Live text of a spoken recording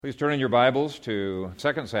Please turn in your Bibles to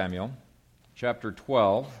 2 Samuel chapter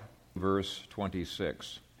 12, verse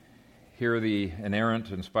 26. Hear the inerrant,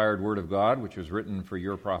 inspired word of God, which was written for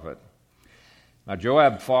your profit. Now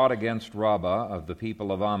Joab fought against Rabbah of the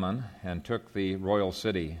people of Ammon and took the royal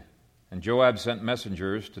city. And Joab sent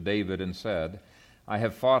messengers to David and said, I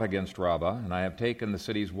have fought against Rabbah, and I have taken the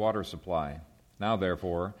city's water supply. Now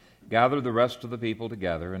therefore, gather the rest of the people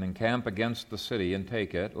together and encamp against the city and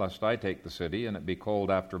take it, lest I take the city and it be called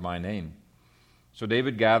after my name. So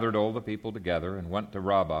David gathered all the people together and went to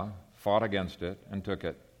Rabbah, fought against it, and took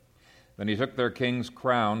it. Then he took their king's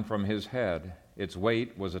crown from his head. Its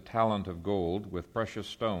weight was a talent of gold with precious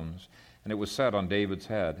stones, and it was set on David's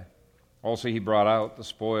head. Also he brought out the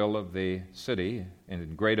spoil of the city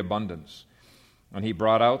in great abundance. And he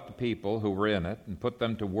brought out the people who were in it and put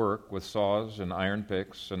them to work with saws and iron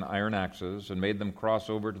picks and iron axes and made them cross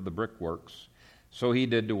over to the brickworks. So he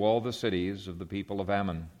did to all the cities of the people of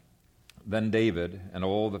Ammon. Then David and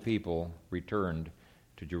all the people returned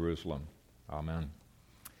to Jerusalem. Amen.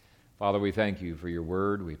 Father, we thank you for your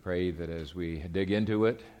word. We pray that as we dig into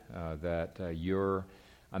it, that your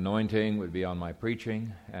anointing would be on my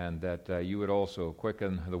preaching, and that you would also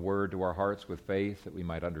quicken the word to our hearts with faith, that we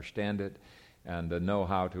might understand it and know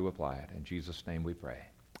how to apply it. In Jesus' name we pray.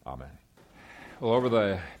 Amen. Well, over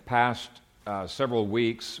the past several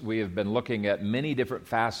weeks, we have been looking at many different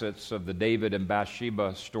facets of the David and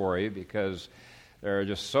Bathsheba story, because there are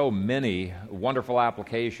just so many wonderful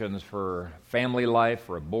applications for family life,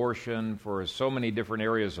 for abortion, for so many different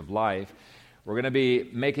areas of life. We're going to be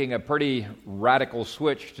making a pretty radical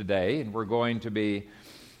switch today, and we're going to be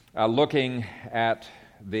looking at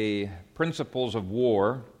the principles of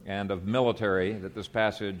war and of military that this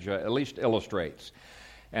passage at least illustrates.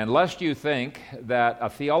 And lest you think that a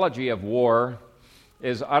theology of war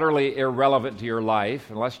is utterly irrelevant to your life,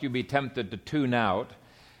 and lest you be tempted to tune out,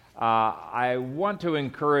 I want to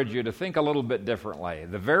encourage you to think a little bit differently.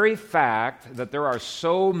 The very fact that there are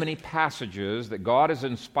so many passages that God has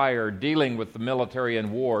inspired dealing with the military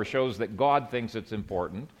and war shows that God thinks it's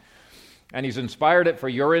important. And He's inspired it for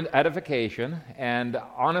your edification, and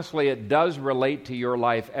honestly, it does relate to your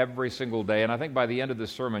life every single day. And I think by the end of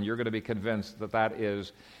this sermon, you're going to be convinced that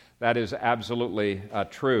that is absolutely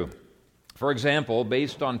true. For example,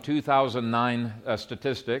 based on 2009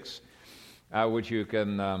 statistics, which you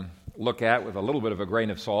can look at with a little bit of a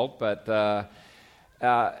grain of salt, but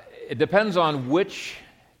it depends on which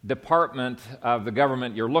department of the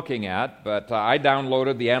government you're looking at, but I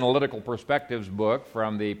downloaded the Analytical Perspectives book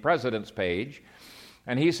from the president's page,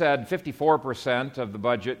 and he said 54% of the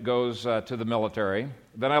budget goes to the military.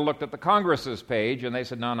 Then I looked at the Congress's page, and they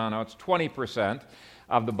said, no, it's 20%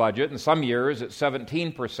 of the budget. In some years, it's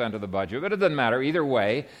 17% of the budget, but it doesn't matter. Either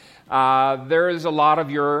way, there is a lot of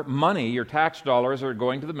your money, your tax dollars are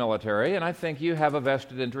going to the military, and I think you have a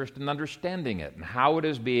vested interest in understanding it and how it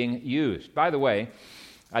is being used. By the way,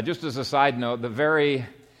 just as a side note, the very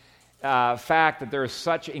fact that there is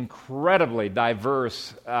such incredibly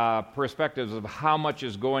diverse perspectives of how much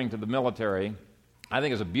is going to the military, I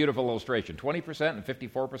think is a beautiful illustration. 20% and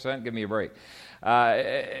 54%, give me a break.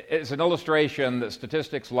 It's an illustration that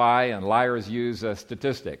statistics lie and liars use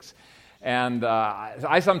statistics. And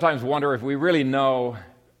I sometimes wonder if we really know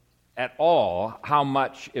at all how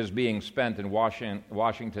much is being spent in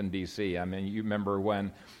Washington, D.C. I mean, you remember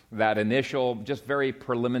when that initial, just very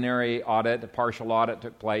preliminary audit, a partial audit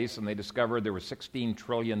took place, and they discovered there was $16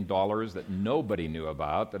 trillion that nobody knew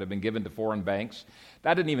about that had been given to foreign banks.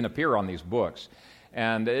 That didn't even appear on these books.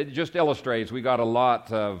 And it just illustrates we got a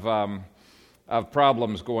lot of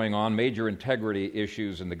problems going on, major integrity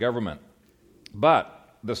issues in the government. But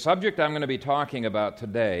the subject I'm going to be talking about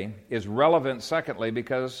today is relevant, secondly,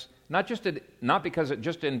 because not because it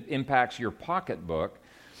just impacts your pocketbook,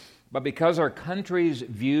 but because our country's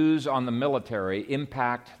views on the military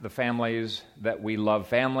impact the families that we love,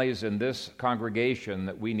 families in this congregation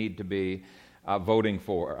that we need to be voting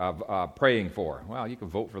for, praying for. Well, you can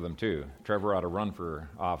vote for them too. Trevor ought to run for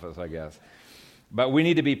office, I guess. But we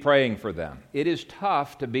need to be praying for them. It is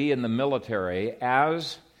tough to be in the military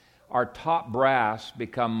as our top brass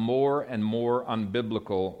become more and more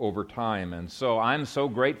unbiblical over time. And so I'm so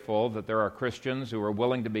grateful that there are Christians who are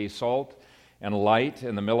willing to be salt and light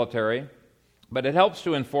in the military, but it helps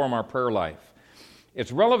to inform our prayer life.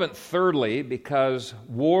 It's relevant, thirdly, because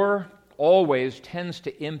war always tends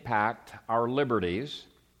to impact our liberties,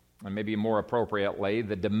 and maybe more appropriately,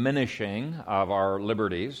 the diminishing of our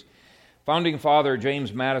liberties. Founding Father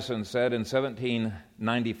James Madison said in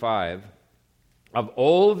 1795, of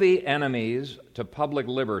all the enemies to public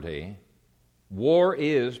liberty, war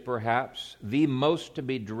is perhaps the most to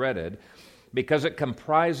be dreaded, because it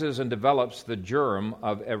comprises and develops the germ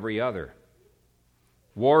of every other.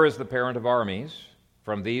 War is the parent of armies.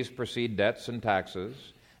 From these proceed debts and taxes,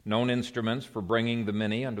 known instruments for bringing the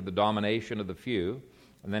many under the domination of the few.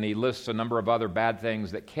 And then he lists a number of other bad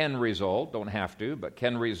things that can result, don't have to, but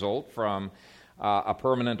can result from a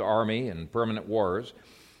permanent army and permanent wars.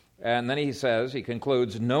 And then he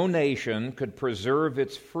concludes, no nation could preserve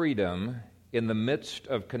its freedom in the midst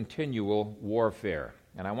of continual warfare.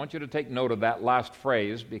 And I want you to take note of that last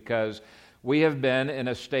phrase, because we have been in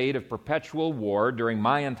a state of perpetual war during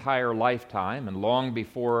my entire lifetime and long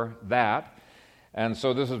before that. And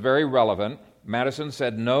so this is very relevant. Madison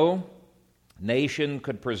said, no nation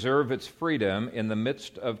could preserve its freedom in the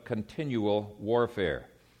midst of continual warfare.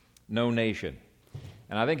 No nation.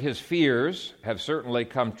 And I think his fears have certainly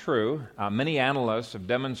come true. Many analysts have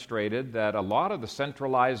demonstrated that a lot of the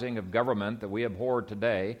centralizing of government that we abhor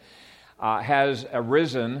today has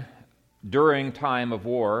arisen during time of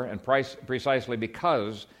war, and precisely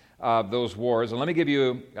because of those wars. And let me give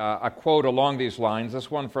you a quote along these lines,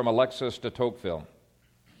 this one from Alexis de Tocqueville.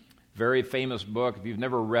 Very famous book. If you've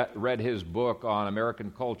never read his book on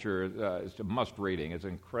American culture, it's a must-reading. It's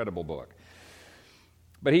an incredible book.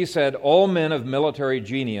 But he said, all men of military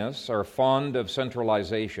genius are fond of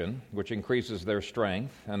centralization, which increases their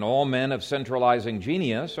strength, and all men of centralizing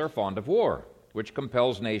genius are fond of war, which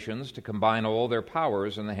compels nations to combine all their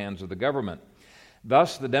powers in the hands of the government.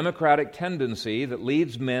 Thus, the democratic tendency that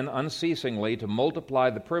leads men unceasingly to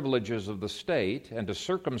multiply the privileges of the state and to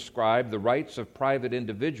circumscribe the rights of private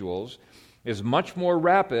individuals is much more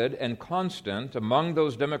rapid and constant among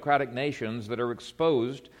those democratic nations that are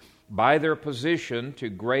exposed by their position to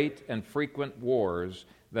great and frequent wars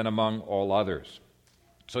than among all others.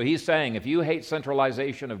 So he's saying, if you hate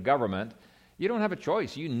centralization of government, you don't have a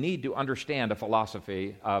choice. You need to understand a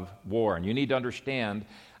philosophy of war, and you need to understand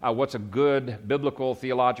what's a good biblical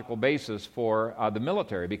theological basis for the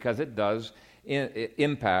military, because it does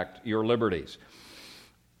impact your liberties.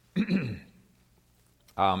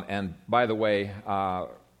 And by the way,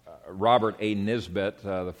 Robert A. Nisbet,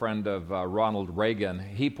 the friend of Ronald Reagan,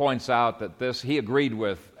 he points out that he agreed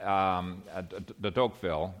with de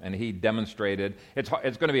Tocqueville, and he demonstrated, it's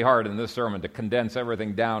going to be hard in this sermon to condense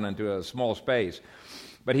everything down into a small space,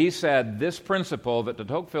 but he said this principle that de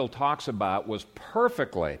Tocqueville talks about was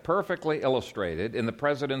perfectly illustrated in the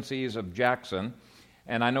presidencies of Jackson.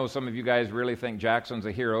 And I know some of you guys really think Jackson's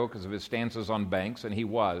a hero because of his stances on banks, and he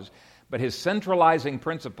was. But his centralizing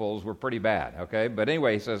principles were pretty bad, okay? But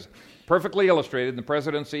anyway, he says, perfectly illustrated in the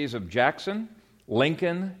presidencies of Jackson,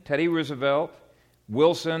 Lincoln, Teddy Roosevelt,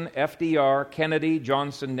 Wilson, FDR, Kennedy,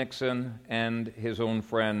 Johnson, Nixon, and his own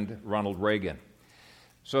friend Ronald Reagan.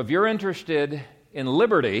 So if you're interested in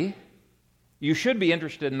liberty, you should be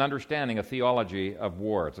interested in understanding a theology of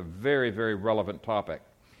war. It's a very, very relevant topic.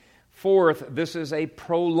 Fourth, this is a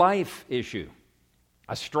pro-life issue.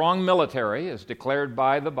 A strong military is declared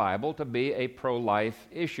by the Bible to be a pro-life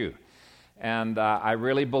issue. And I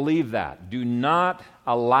really believe that. Do not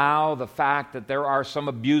allow the fact that there are some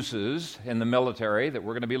abuses in the military that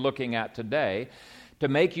we're going to be looking at today to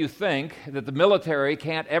make you think that the military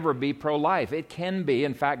can't ever be pro-life. It can be.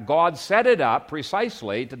 In fact, God set it up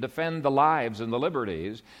precisely to defend the lives and the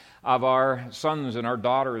liberties of our sons and our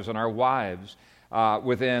daughters and our wives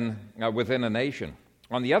within a nation.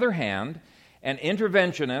 On the other hand, an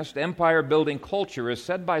interventionist, empire-building culture is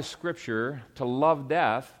said by Scripture to love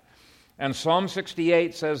death, and Psalm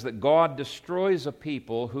 68 says that God destroys a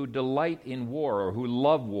people who delight in war, or who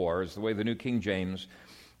love war, is the way the New King James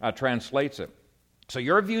translates it. So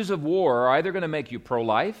your views of war are either going to make you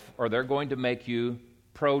pro-life, or they're going to make you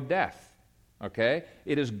pro-death, okay?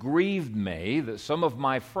 It has grieved me that some of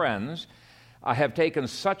my friends have taken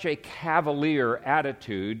such a cavalier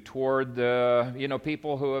attitude toward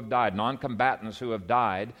people who have died, non-combatants who have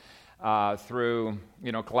died through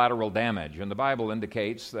collateral damage. And the Bible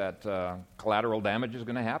indicates that collateral damage is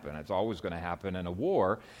going to happen. It's always going to happen in a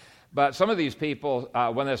war. But some of these people,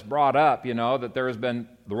 when it's brought up, that there has been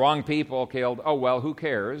the wrong people killed, oh, well, who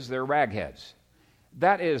cares? They're ragheads.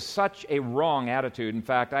 That is such a wrong attitude. In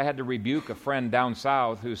fact, I had to rebuke a friend down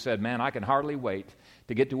south who said, man, I can hardly wait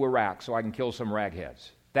to get to Iraq so I can kill some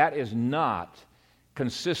ragheads. That is not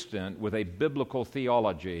consistent with a biblical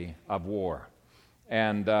theology of war.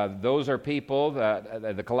 And those are people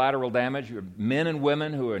that the collateral damage, men and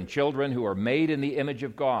women and children who are made in the image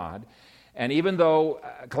of God. And even though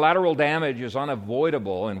collateral damage is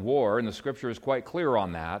unavoidable in war, and the Scripture is quite clear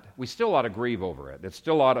on that, we still ought to grieve over it. It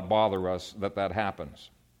still ought to bother us that happens.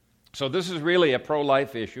 So this is really a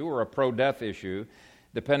pro-life issue or a pro-death issue,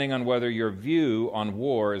 depending on whether your view on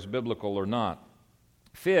war is biblical or not.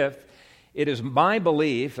 Fifth, It is my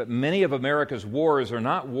belief that many of America's wars are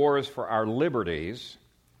not wars for our liberties.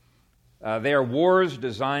 They are wars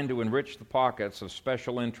designed to enrich the pockets of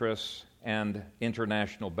special interests and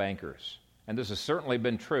international bankers. And this has certainly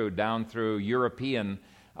been true down through European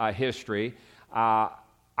history. I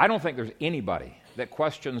don't think there's anybody that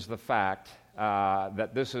questions the fact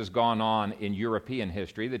that this has gone on in European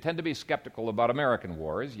history. They tend to be skeptical about American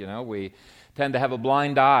wars. You know, we tend to have a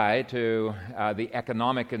blind eye to the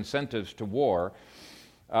economic incentives to war.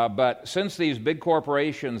 But since these big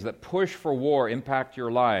corporations that push for war impact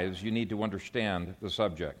your lives, you need to understand the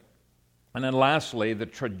subject. And then lastly, the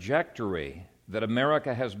trajectory that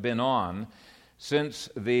America has been on since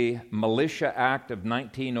the Militia Act of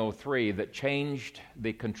 1903 that changed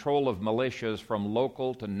the control of militias from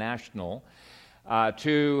local to national,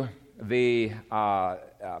 to the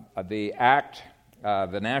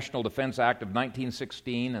National Defense Act of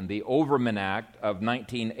 1916 and the Overman Act of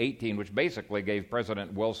 1918, which basically gave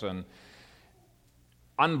President Wilson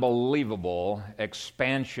unbelievable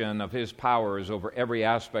expansion of his powers over every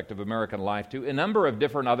aspect of American life, to a number of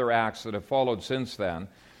different other acts that have followed since then.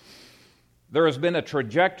 There has been a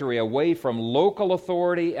trajectory away from local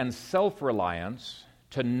authority and self-reliance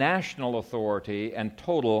to national authority and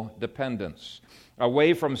total dependence,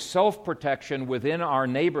 away from self-protection within our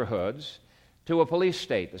neighborhoods to a police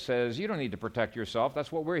state that says, you don't need to protect yourself,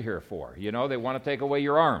 that's what we're here for. You know, they want to take away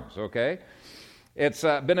your arms, okay? It's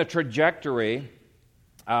been a trajectory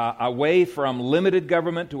away from limited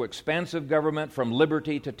government to expansive government, from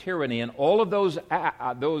liberty to tyranny, and all of those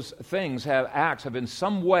acts have in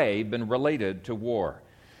some way been related to war.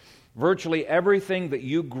 Virtually everything that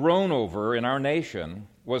you groan over in our nation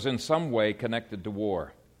was in some way connected to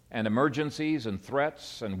war. And emergencies and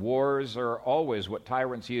threats and wars are always what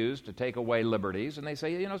tyrants use to take away liberties. And they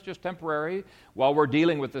say, you know, it's just temporary while we're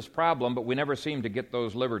dealing with this problem, but we never seem to get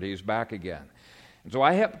those liberties back again. And so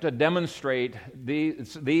I hope to demonstrate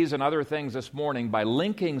these and other things this morning by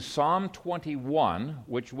linking Psalm 21,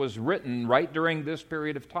 which was written right during this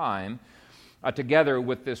period of time, together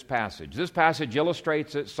with this passage. This passage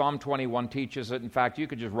illustrates it. Psalm 21 teaches it. In fact, you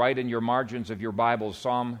could just write in your margins of your Bible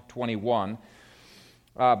Psalm 21.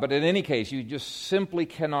 But in any case, you just simply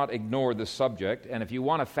cannot ignore the subject. And if you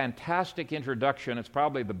want a fantastic introduction, it's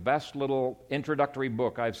probably the best little introductory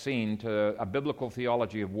book I've seen to a biblical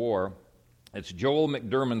theology of war. It's Joel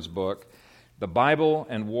McDermott's book, The Bible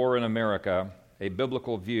and War in America, A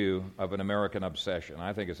Biblical View of an American Obsession.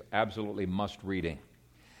 I think it's absolutely must-reading.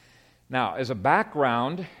 Now, as a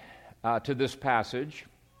background to this passage,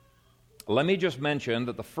 let me just mention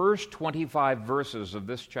that the first 25 verses of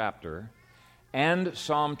this chapter and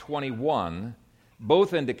Psalm 21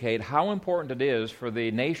 both indicate how important it is for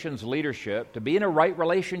the nation's leadership to be in a right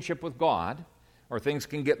relationship with God, or things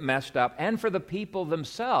can get messed up, and for the people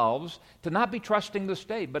themselves to not be trusting the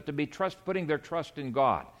state, but to be putting their trust in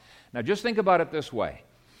God. Now, just think about it this way.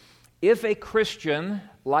 If a Christian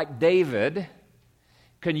like David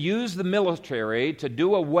can use the military to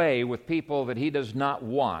do away with people that he does not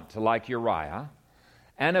want, like Uriah,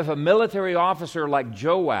 and if a military officer like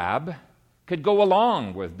Joab could go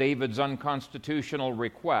along with David's unconstitutional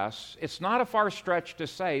requests, it's not a far stretch to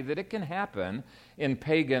say that it can happen in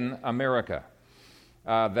pagan America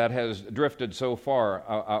that has drifted so far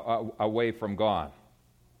away from God.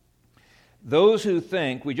 Those who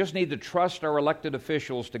think we just need to trust our elected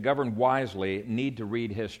officials to govern wisely need to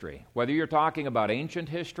read history. Whether you're talking about ancient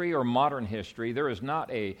history or modern history, there is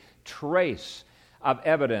not a trace of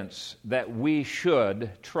evidence that we should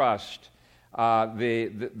trust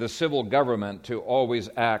the civil government to always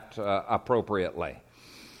act appropriately.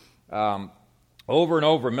 Over and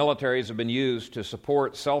over, militaries have been used to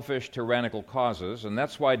support selfish, tyrannical causes, and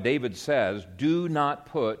that's why David says, do not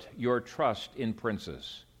put your trust in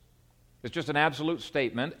princes. It's just an absolute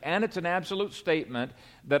statement, and it's an absolute statement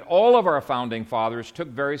that all of our founding fathers took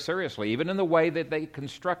very seriously, even in the way that they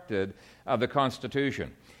constructed the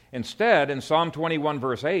Constitution. Instead, in Psalm 21,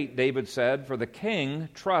 verse 8, David said, for the king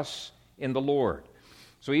trusts in the Lord.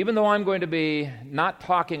 So even though I'm going to be not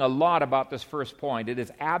talking a lot about this first point, it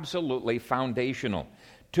is absolutely foundational.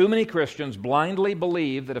 Too many Christians blindly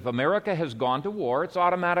believe that if America has gone to war, it's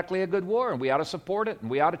automatically a good war, and we ought to support it,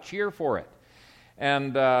 and we ought to cheer for it.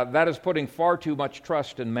 And that is putting far too much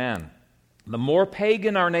trust in man. The more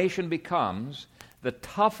pagan our nation becomes, the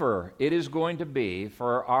tougher it is going to be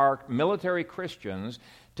for our military Christians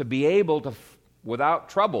to be able to, without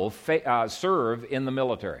trouble, serve in the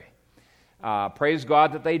military. Praise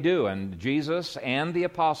God that they do. And Jesus and the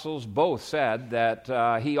apostles both said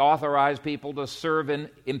that he authorized people to serve in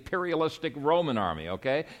imperialistic Roman army,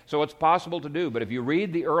 okay? So it's possible to do. But if you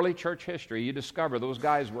read the early church history, you discover those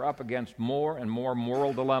guys were up against more and more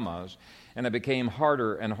moral dilemmas, and it became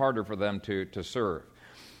harder and harder for them to serve.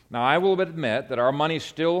 Now, I will admit that our money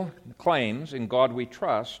still claims, "In God we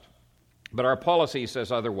trust," but our policy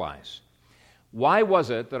says otherwise. Why was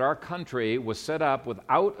it that our country was set up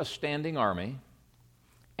without a standing army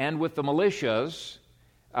and with the militias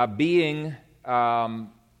being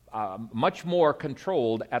much more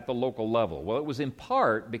controlled at the local level? Well, it was in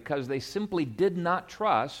part because they simply did not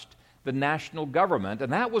trust the national government,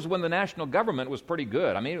 and that was when the national government was pretty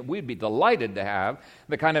good. I mean, we'd be delighted to have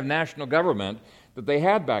the kind of national government that they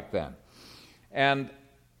had back then. And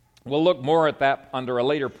we'll look more at that under a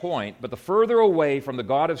later point, but the further away from the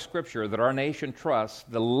God of Scripture that our nation trusts,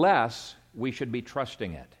 the less we should be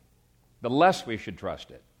trusting it. The less we should trust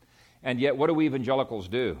it. And yet, what do evangelicals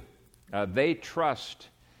do? They trust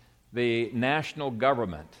the national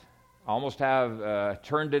government, almost have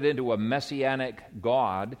turned it into a messianic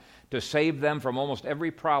God to save them from almost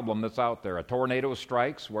every problem that's out there. A tornado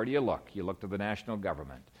strikes, where do you look? You look to the national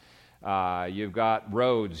government. You've got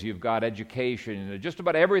roads, you've got education, just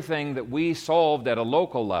about everything that we solved at a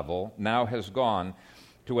local level now has gone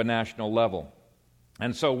to a national level.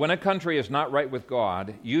 And so when a country is not right with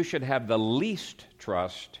God, you should have the least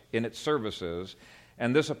trust in its services,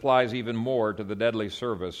 and this applies even more to the deadly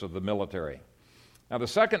service of the military. Now, the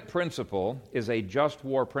second principle is a just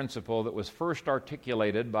war principle that was first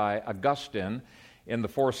articulated by Augustine in the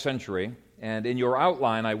 4th century, and in your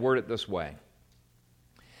outline I word it this way.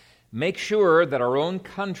 Make sure that our own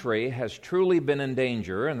country has truly been in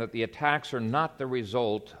danger and that the attacks are not the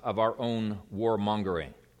result of our own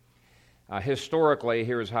warmongering. Historically,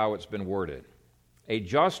 here's how it's been worded. A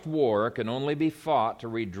just war can only be fought to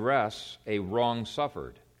redress a wrong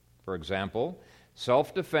suffered. For example,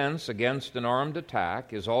 self-defense against an armed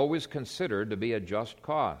attack is always considered to be a just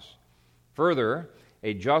cause. Further,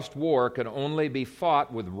 a just war can only be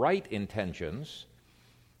fought with right intentions.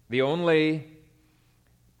 The only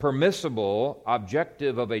permissible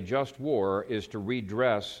objective of a just war is to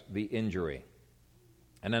redress the injury.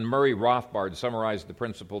 And then Murray Rothbard summarized the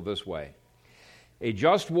principle this way. A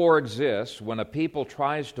just war exists when a people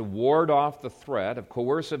tries to ward off the threat of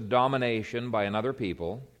coercive domination by another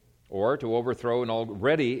people or to overthrow an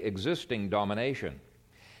already existing domination.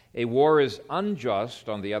 A war is unjust,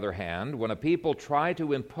 on the other hand, when a people try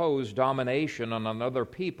to impose domination on another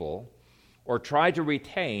people or try to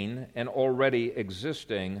retain an already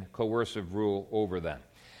existing coercive rule over them.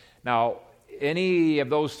 Now, any of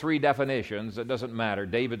those three definitions, it doesn't matter.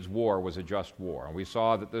 David's war was a just war. And we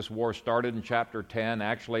saw that this war started in chapter 10.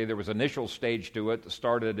 Actually, there was an initial stage to it that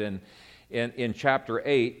started in chapter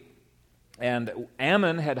 8. And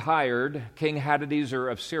Ammon had hired King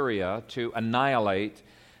Hadadezer of Syria to annihilate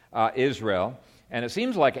Israel. And it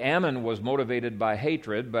seems like Ammon was motivated by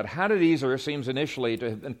hatred, but Hadadezer seems initially to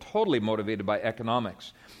have been totally motivated by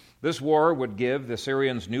economics. This war would give the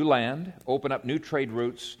Syrians new land, open up new trade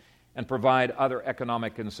routes, and provide other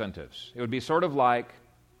economic incentives. It would be sort of like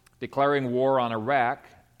declaring war on Iraq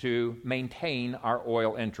to maintain our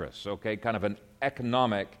oil interests, okay? Kind of an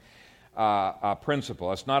economic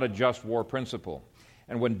principle. It's not a just war principle.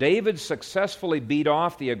 And when David successfully beat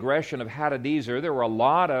off the aggression of Hadadezer, there were a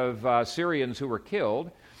lot of Syrians who were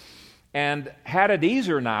killed. And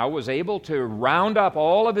Hadadezer now was able to round up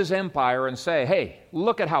all of his empire and say, hey,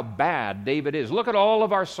 look at how bad David is. Look at all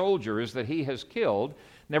of our soldiers that he has killed.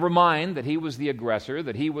 Never mind that he was the aggressor,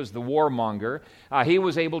 that he was the warmonger. He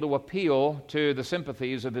was able to appeal to the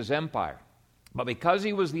sympathies of his empire. But because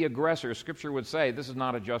he was the aggressor, Scripture would say this is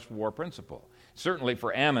not a just war principle. Certainly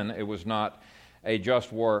for Ammon, it was not a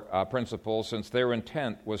just war principle, since their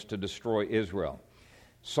intent was to destroy Israel.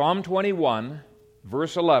 Psalm 21,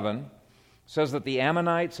 verse 11, says that the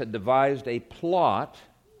Ammonites had devised a plot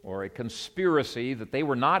or a conspiracy that they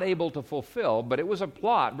were not able to fulfill, but it was a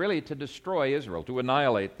plot really to destroy Israel, to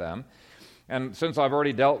annihilate them. And since I've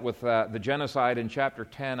already dealt with the genocide in chapter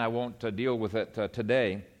 10, I won't deal with it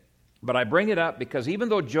today. But I bring it up because even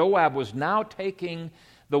though Joab was now taking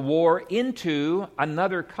the war into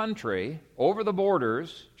another country, over the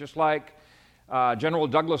borders, just like General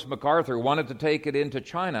Douglas MacArthur wanted to take it into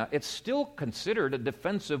China, it's still considered a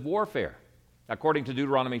defensive warfare, according to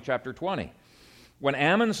Deuteronomy chapter 20. When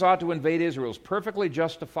Ammon sought to invade Israel, it was perfectly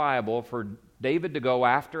justifiable for David to go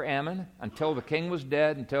after Ammon until the king was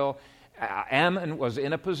dead, until Ammon was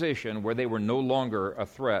in a position where they were no longer a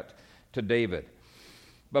threat to David.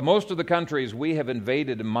 But most of the countries we have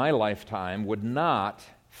invaded in my lifetime would not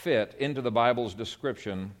fit into the Bible's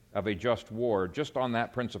description of a just war just on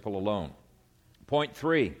that principle alone. Point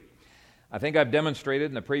 3, I think I've demonstrated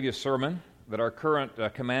in the previous sermon that our current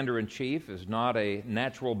commander-in-chief is not a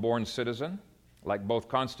natural-born citizen, like both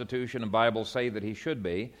Constitution and Bible say that he should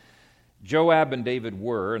be. Joab and David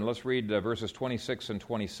were, and let's read verses 26 and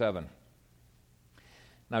 27.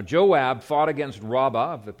 Now Joab fought against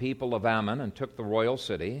Rabbah of the people of Ammon and took the royal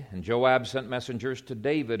city. And Joab sent messengers to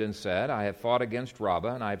David and said, I have fought against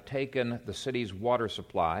Rabbah, and I have taken the city's water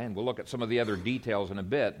supply. And we'll look at some of the other details in a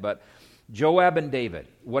bit, but Joab and David,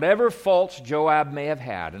 whatever faults Joab may have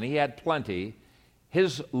had, and he had plenty,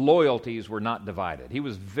 his loyalties were not divided. He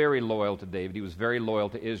was very loyal to David. He was very loyal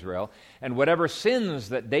to Israel. And whatever sins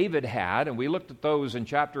that David had, and we looked at those in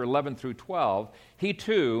chapter 11 through 12, he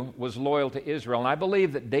too was loyal to Israel. And I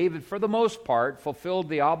believe that David, for the most part, fulfilled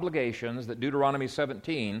the obligations that Deuteronomy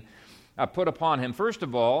 17 put upon him. First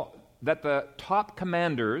of all, that the top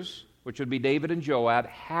commanders, which would be David and Joab,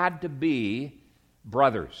 had to be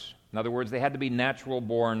brothers. In other words, they had to be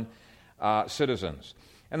natural-born citizens.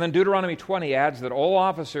 And then Deuteronomy 20 adds that all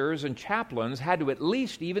officers and chaplains had to at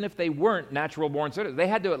least, even if they weren't natural-born citizens, they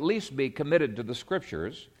had to at least be committed to the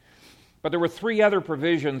Scriptures. But there were 3 other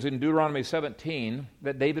provisions in Deuteronomy 17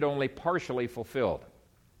 that David only partially fulfilled.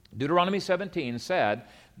 Deuteronomy 17 said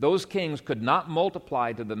those kings could not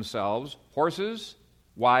multiply to themselves horses,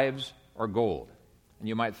 wives, or gold. And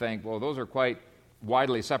you might think, well, those are quite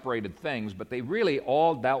widely separated things, but they really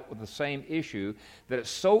all dealt with the same issue, that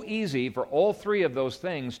it's so easy for all 3 of those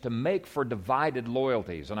things to make for divided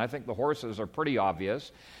loyalties. And I think the horses are pretty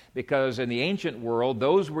obvious, because in the ancient world,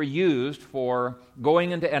 those were used for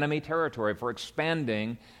going into enemy territory, for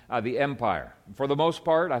expanding the empire. For the most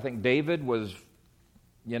part, I think David was,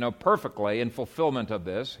 perfectly in fulfillment of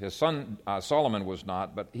this. His son Solomon was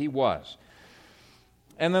not, but he was.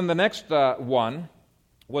 And then the next one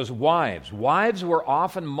was wives. Wives were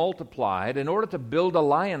often multiplied in order to build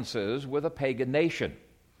alliances with a pagan nation.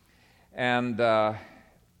 And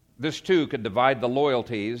this too could divide the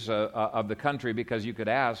loyalties of the country, because you could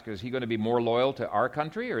ask, is he going to be more loyal to our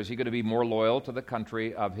country, or is he going to be more loyal to the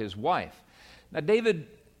country of his wife? Now David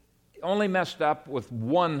only messed up with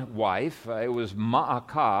one wife. It was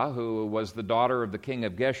Maacah, who was the daughter of the king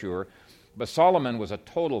of Geshur, but Solomon was a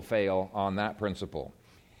total fail on that principle.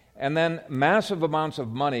 And then massive amounts of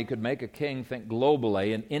money could make a king think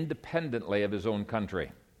globally and independently of his own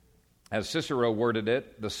country. As Cicero worded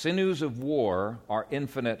it, the sinews of war are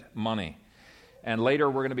infinite money. And later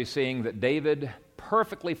we're going to be seeing that David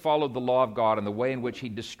perfectly followed the law of God in the way in which he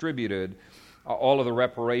distributed all of the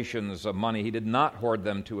reparations of money. He did not hoard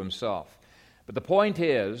them to himself. But the point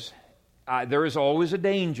is, there is always a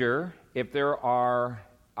danger if there are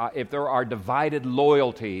divided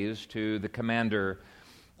loyalties to the commander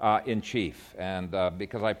in chief. And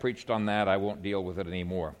because I preached on that, I won't deal with it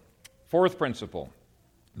anymore. 4th principle,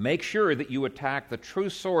 make sure that you attack the true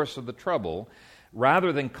source of the trouble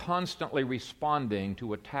rather than constantly responding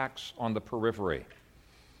to attacks on the periphery.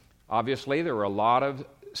 Obviously, there were a lot of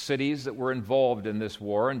cities that were involved in this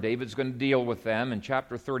war, and David's going to deal with them in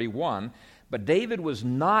chapter 31. But David was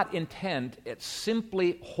not intent at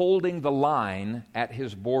simply holding the line at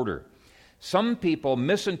his border. Some people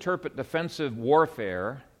misinterpret defensive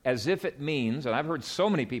warfare as if it means, and I've heard so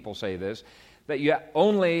many people say this, that you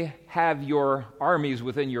only have your armies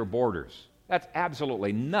within your borders. That's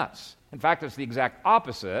absolutely nuts. In fact, it's the exact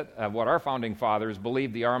opposite of what our founding fathers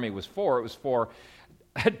believed the army was for. It was for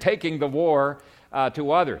taking the war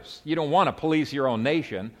to others. You don't want to police your own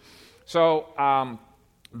nation. So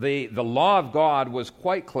the law of God was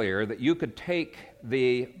quite clear that you could take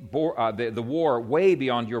the war way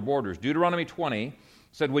beyond your borders. Deuteronomy 20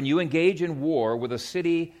 said, when you engage in war with a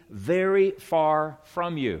city very far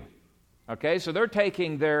from you. Okay, so they're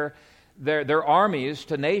taking their armies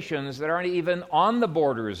to nations that aren't even on the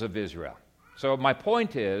borders of Israel. So my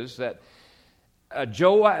point is that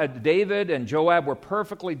David and Joab were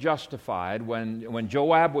perfectly justified when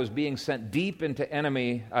Joab was being sent deep into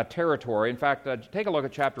enemy territory. In fact, take a look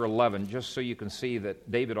at chapter 11, just so you can see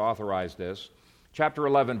that David authorized this. Chapter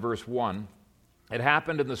 11, verse 1, it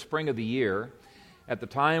happened in the spring of the year, at the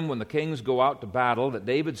time when the kings go out to battle, that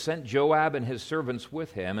David sent Joab and his servants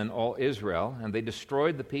with him and all Israel, and they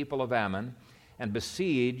destroyed the people of Ammon and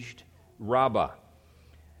besieged Rabbah.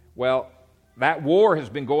 Well, that war has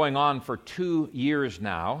been going on for 2 years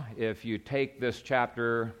now, if you take this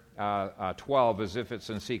chapter 12 as if it's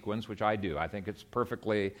in sequence, which I do. I think it's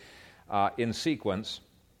perfectly in sequence.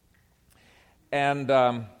 And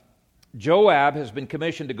Joab has been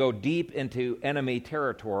commissioned to go deep into enemy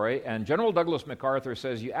territory, and General Douglas MacArthur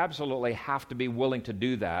says you absolutely have to be willing to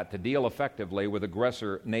do that to deal effectively with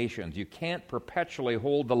aggressor nations. You can't perpetually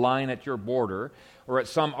hold the line at your border or at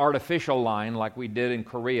some artificial line like we did in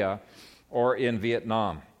Korea or in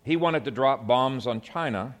Vietnam. He wanted to drop bombs on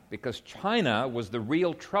China because China was the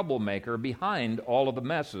real troublemaker behind all of the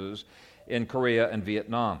messes in Korea and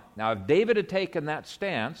Vietnam. Now, if David had taken that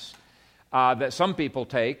stance that some people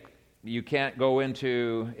take, you can't go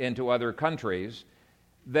into other countries,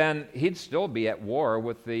 then he'd still be at war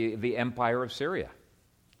with the empire of Syria.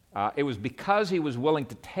 It was because he was willing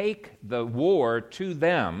to take the war to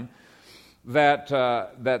them that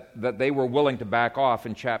they were willing to back off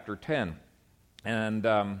in chapter 10. And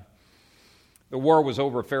the war was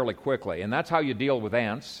over fairly quickly. And that's how you deal with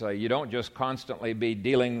ants. You don't just constantly be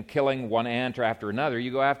killing one ant after another. You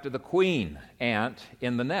go after the queen ant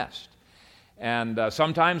in the nest. And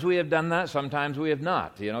sometimes we have done that, sometimes we have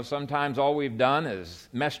not. Sometimes all we've done is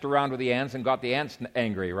messed around with the ants and got the ants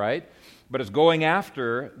angry, right? But it's going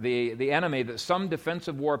after the enemy that some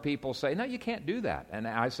defensive war people say, no, you can't do that. And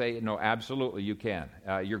I say, no, absolutely you can.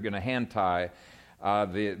 You're going to hand tie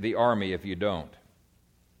the army if you don't.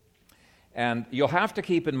 And you'll have to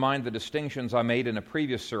keep in mind the distinctions I made in a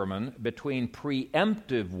previous sermon between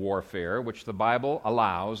preemptive warfare, which the Bible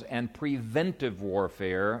allows, and preventive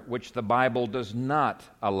warfare, which the Bible does not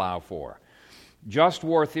allow for. Just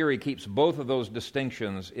war theory keeps both of those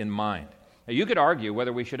distinctions in mind. Now, you could argue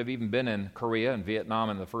whether we should have even been in Korea and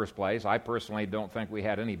Vietnam in the first place. I personally don't think we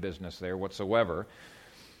had any business there whatsoever.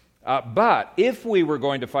 But if we were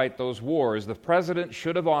going to fight those wars, the president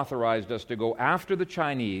should have authorized us to go after the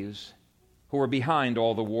Chinese who were behind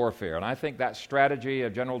all the warfare. And I think that strategy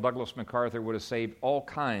of General Douglas MacArthur would have saved all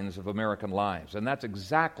kinds of American lives. And that's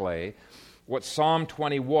exactly what Psalm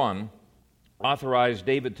 21 authorized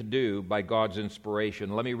David to do by God's inspiration.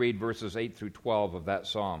 Let me read verses 8 through 12 of that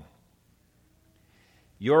psalm.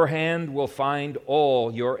 Your hand will find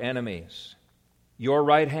all your enemies. Your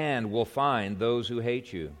right hand will find those who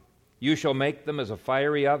hate you. You shall make them as a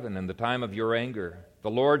fiery oven in the time of your anger. The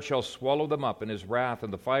Lord shall swallow them up in his wrath,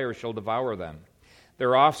 and the fire shall devour them.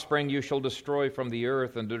 Their offspring you shall destroy from the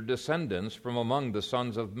earth, and their descendants from among the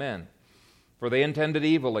sons of men. For they intended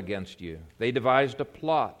evil against you. They devised a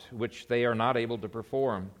plot which they are not able to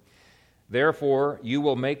perform. Therefore you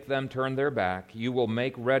will make them turn their back. You will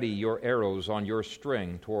make ready your arrows on your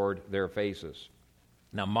string toward their faces.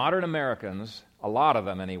 Now, modern Americans, a lot of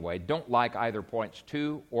them anyway, don't like either points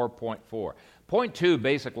 2 or point 4. Point 2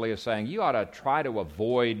 basically is saying you ought to try to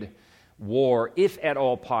avoid war if at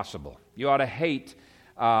all possible. You ought to hate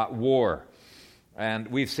war. And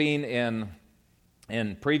we've seen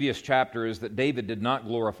in previous chapters that David did not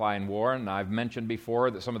glorify in war, and I've mentioned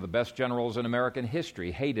before that some of the best generals in American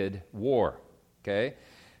history hated war. Okay?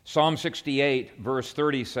 Psalm 68, verse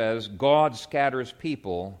 30 says, God scatters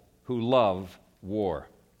people who love war.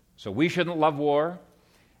 So we shouldn't love war,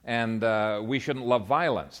 and we shouldn't love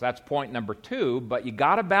violence. That's point number 2, but you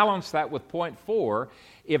got to balance that with point 4.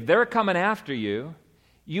 If they're coming after you,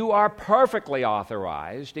 you are perfectly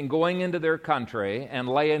authorized in going into their country and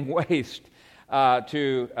laying waste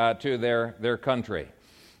to their country.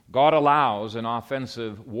 God allows an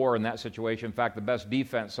offensive war in that situation. In fact, the best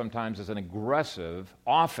defense sometimes is an aggressive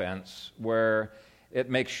offense where it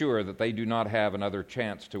makes sure that they do not have another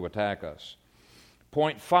chance to attack us.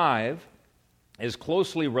 Point 5 is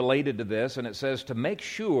closely related to this, and it says to make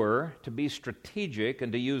sure to be strategic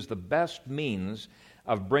and to use the best means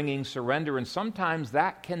of bringing surrender, and sometimes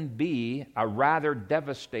that can be a rather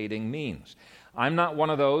devastating means. I'm not one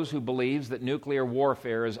of those who believes that nuclear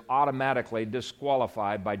warfare is automatically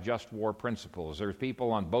disqualified by just war principles. There's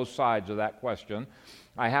people on both sides of that question.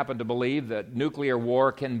 I happen to believe that nuclear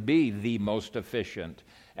war can be the most efficient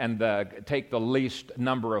and take the least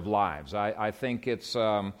number of lives. I think it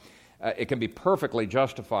can be perfectly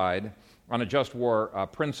justified on a just war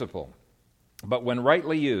principle. But when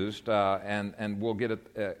rightly used, and we'll get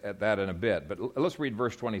at that in a bit, but let's read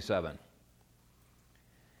verse 27.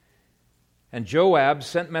 And Joab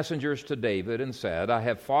sent messengers to David and said, I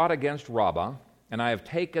have fought against Rabbah, and I have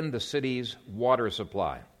taken the city's water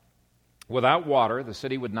supply. Without water, the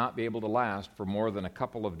city would not be able to last for more than a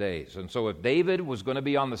couple of days. And so if David was going to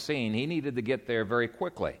be on the scene, he needed to get there very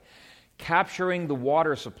quickly. Capturing the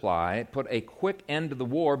water supply put a quick end to the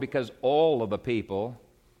war because all of the people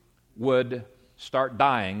would start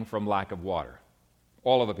dying from lack of water.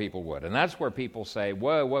 All of the people would. And that's where people say,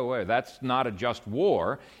 whoa, that's not a just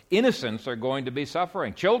war. Innocents are going to be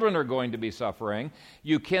suffering. Children are going to be suffering.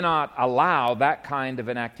 You cannot allow that kind of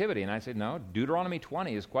an activity. And I said, no, Deuteronomy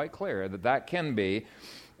 20 is quite clear that can be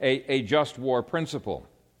a just war principle.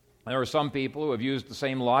 There are some people who have used the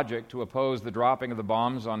same logic to oppose the dropping of the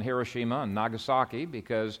bombs on Hiroshima and Nagasaki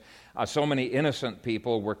because so many innocent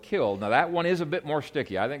people were killed. Now, that one is a bit more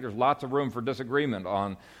sticky. I think there's lots of room for disagreement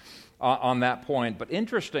on that point. But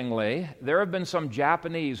interestingly, there have been some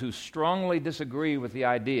Japanese who strongly disagree with the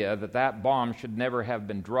idea that bomb should never have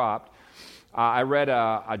been dropped. I read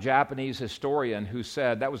a Japanese historian who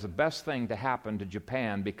said that was the best thing to happen to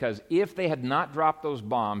Japan because if they had not dropped those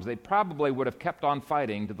bombs, they probably would have kept on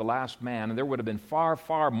fighting to the last man, and there would have been far,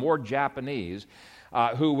 far more Japanese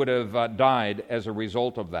who would have died as a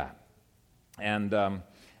result of that. And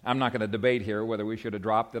I'm not going to debate here whether we should have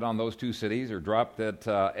dropped it on those two cities or dropped it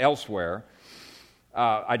elsewhere.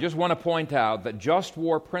 I just want to point out that just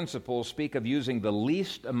war principles speak of using the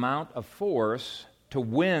least amount of force to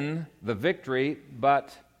win the victory,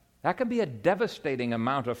 but that can be a devastating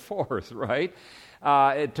amount of force, right?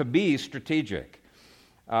 To be strategic.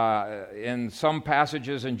 In some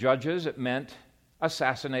passages in Judges, it meant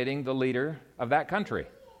assassinating the leader of that country.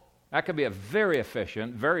 That could be a very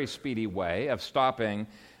efficient, very speedy way of stopping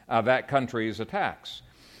that country's attacks.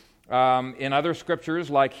 In other scriptures,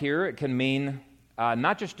 like here, it can mean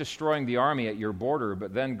not just destroying the army at your border,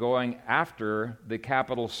 but then going after the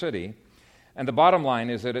capital city. And the bottom line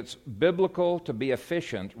is that it's biblical to be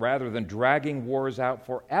efficient rather than dragging wars out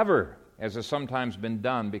forever, as has sometimes been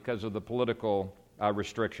done because of the political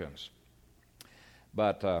restrictions.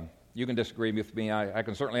 But you can disagree with me. I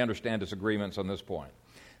can certainly understand disagreements on this point.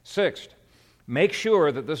 Sixth, make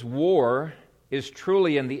sure that this war is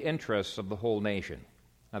truly in the interests of the whole nation.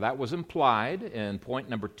 Now, that was implied in point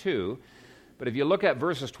number 2. But if you look at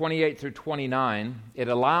verses 28 through 29, it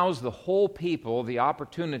allows the whole people the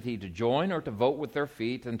opportunity to join or to vote with their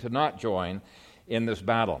feet and to not join in this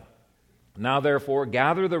battle. Now, therefore,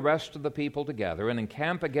 gather the rest of the people together and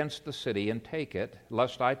encamp against the city and take it,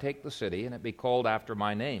 lest I take the city and it be called after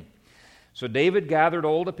my name. So David gathered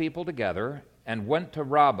all the people together and went to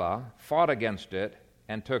Rabbah, fought against it,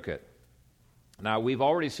 and took it. Now, we've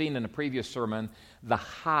already seen in a previous sermon the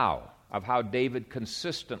how of how David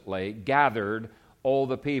consistently gathered all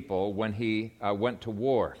the people when he went to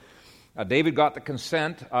war. David got the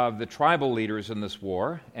consent of the tribal leaders in this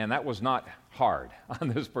war, and that was not hard on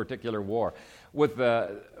this particular war. With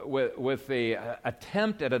the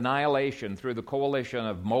attempt at annihilation through the coalition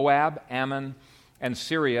of Moab, Ammon, and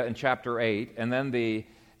Syria in chapter 8, and then the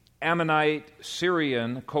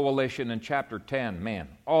Ammonite-Syrian coalition in chapter 10, man,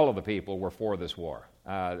 all of the people were for this war.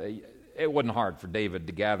 It wasn't hard for David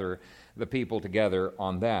to gather the people together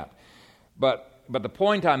on that. But the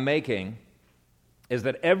point I'm making is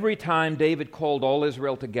that every time David called all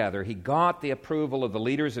Israel together, he got the approval of the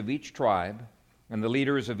leaders of each tribe and the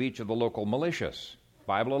leaders of each of the local militias. The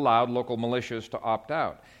Bible allowed local militias to opt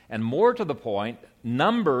out. And more to the point,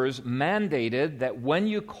 Numbers mandated that when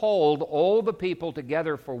you called all the people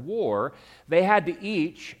together for war, they had to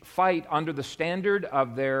each fight under the standard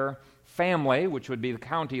of their family, which would be the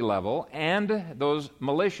county level, and those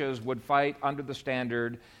militias would fight under the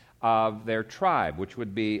standard of their tribe, which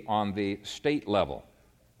would be on the state level.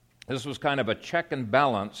 This was kind of a check and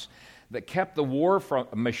balance that kept the war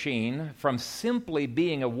machine from simply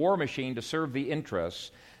being a war machine to serve the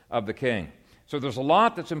interests of the king. So there's a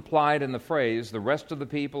lot that's implied in the phrase, the rest of the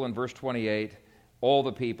people in verse 28, all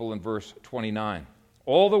the people in verse 29.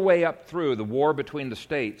 All the way up through the war between the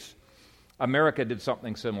states, America did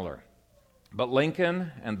something similar. But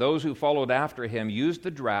Lincoln and those who followed after him used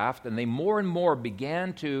the draft, and they more and more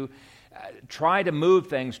began to try to move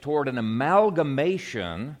things toward an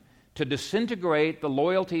amalgamation to disintegrate the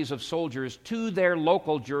loyalties of soldiers to their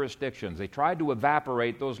local jurisdictions. They tried to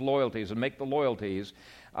evaporate those loyalties and make the loyalties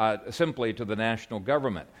simply to the national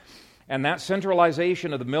government. And that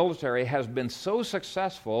centralization of the military has been so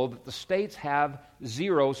successful that the states have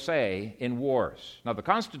zero say in wars. Now, the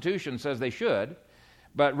Constitution says they should,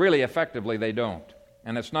 but really, effectively, they don't.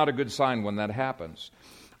 And it's not a good sign when that happens.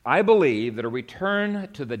 I believe that a return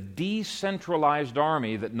to the decentralized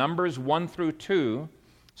army that Numbers 1 through 2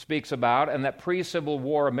 speaks about and that pre-Civil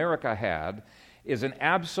War America had is an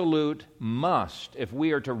absolute must if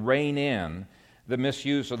we are to rein in the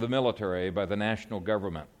misuse of the military by the national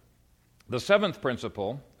government. The seventh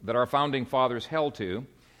principle that our founding fathers held to,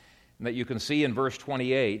 and that you can see in verse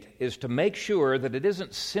 28, is to make sure that it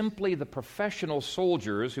isn't simply the professional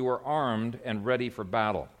soldiers who are armed and ready for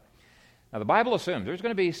battle. Now, the Bible assumes there's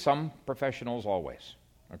going to be some professionals always,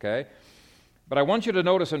 okay? But I want you to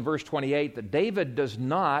notice in verse 28 that David does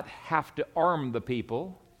not have to arm the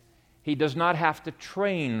people. He does not have to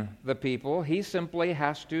train the people. He simply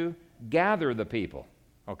has to gather the people.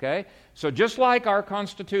 Okay? So just like our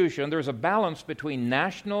Constitution, there's a balance between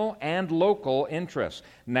national and local interests.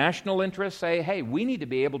 National interests say, hey, we need to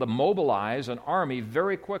be able to mobilize an army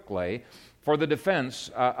very quickly for the defense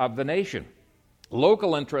of the nation.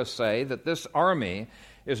 Local interests say that this army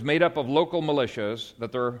is made up of local militias,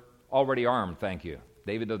 that they're already armed, thank you.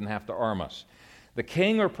 David doesn't have to arm us. The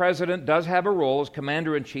king or president does have a role as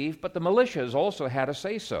commander-in-chief, but the militias also had a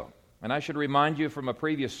say-so. And I should remind you from a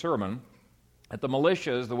previous sermon that the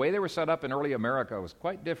militias, the way they were set up in early America, was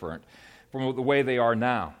quite different from the way they are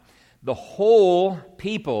now. The whole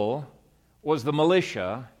people was the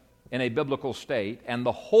militia in a biblical state, and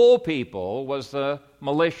the whole people was the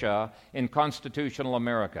militia in constitutional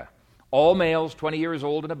America. All males 20 years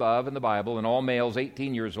old and above in the Bible, and all males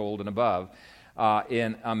 18 years old and above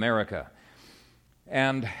in America.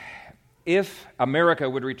 And if America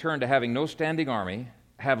would return to having no standing army,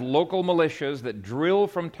 have local militias that drill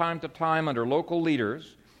from time to time under local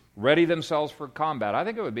leaders, ready themselves for combat, I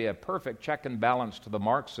think it would be a perfect check and balance to the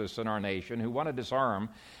Marxists in our nation who want to disarm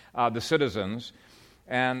the citizens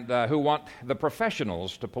and who want the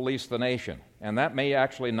professionals to police the nation. And that may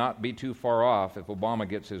actually not be too far off if Obama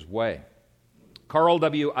gets his way. Carl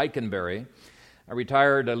W. Eikenberry, a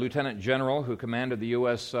retired lieutenant general who commanded the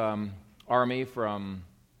U.S. Army from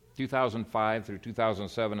 2005 through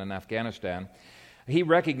 2007 in Afghanistan, he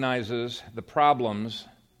recognizes the problems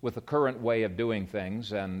with the current way of doing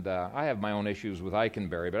things, and I have my own issues with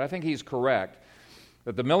Eikenberry, but I think he's correct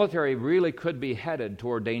that the military really could be headed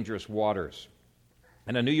toward dangerous waters.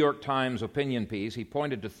 In a New York Times opinion piece, he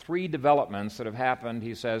pointed to 3 developments that have happened,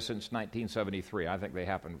 he says, since 1973. I think they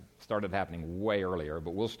started happening way earlier,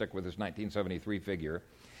 but we'll stick with this 1973 figure.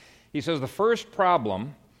 He says the first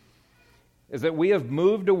problem is that we have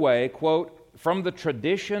moved away, quote, from the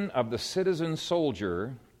tradition of the citizen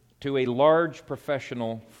soldier to a large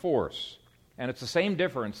professional force. And it's the same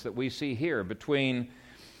difference that we see here between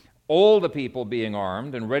all the people being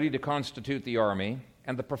armed and ready to constitute the army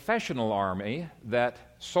and the professional army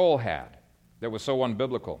that Saul had, that was so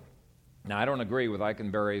unbiblical. Now, I don't agree with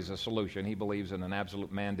Eikenberry's solution. He believes in an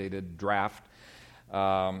absolute mandated draft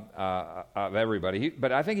of everybody.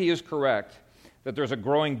 But I think he is correct that there's a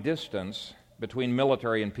growing distance between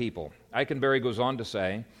military and people. Eikenberry goes on to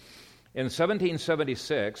say, in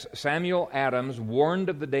 1776, Samuel Adams warned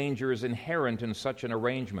of the dangers inherent in such an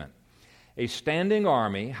arrangement. A standing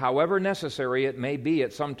army, however necessary it may be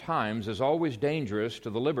at some times, is always dangerous to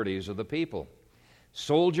the liberties of the people.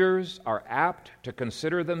 Soldiers are apt to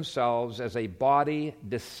consider themselves as a body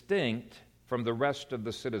distinct from the rest of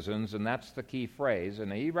the citizens, and that's the key phrase,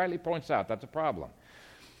 and he rightly points out that's a problem.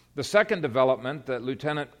 The second development that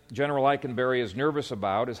Lieutenant General Eikenberry is nervous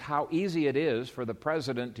about is how easy it is for the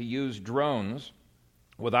president to use drones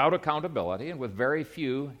without accountability and with very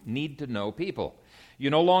few need-to-know people. You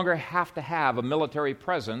no longer have to have a military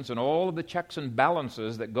presence and all of the checks and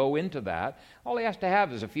balances that go into that. All he has to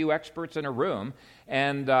have is a few experts in a room,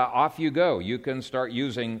 and off you go. You can start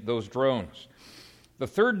using those drones. The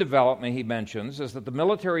third development he mentions is that the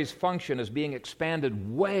military's function is being expanded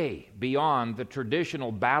way beyond the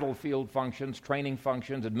traditional battlefield functions, training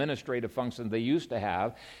functions, administrative functions they used to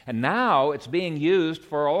have. And now it's being used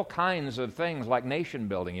for all kinds of things like nation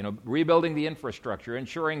building, rebuilding the infrastructure,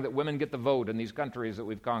 ensuring that women get the vote in these countries that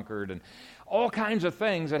we've conquered, and all kinds of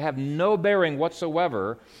things that have no bearing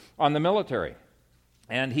whatsoever on the military.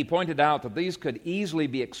 And he pointed out that these could easily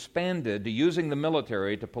be expanded to using the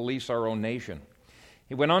military to police our own nation.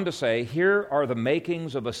 He went on to say, here are the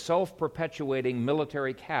makings of a self-perpetuating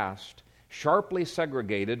military caste, sharply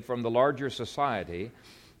segregated from the larger society,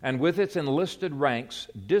 and with its enlisted ranks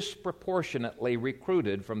disproportionately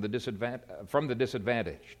recruited from the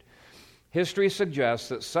disadvantaged. History suggests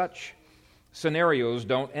that such scenarios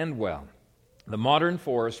don't end well. The modern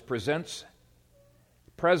force presents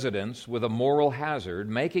presidents with a moral hazard,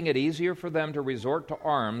 making it easier for them to resort to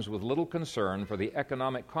arms with little concern for the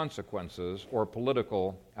economic consequences or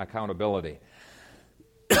political accountability.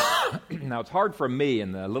 Now, it's hard for me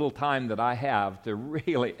in the little time that I have to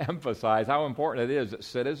really emphasize how important it is that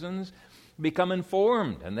citizens become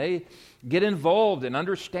informed and they get involved in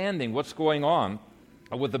understanding what's going on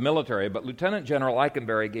with the military. But Lieutenant General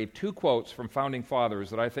Eikenberry gave 2 quotes from founding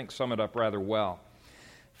fathers that I think sum it up rather well.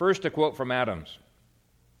 First, a quote from Adams.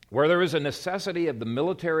 Where there is a necessity of the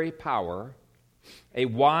military power, a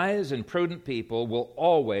wise and prudent people will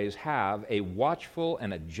always have a watchful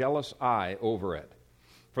and a jealous eye over it.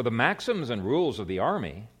 For the maxims and rules of the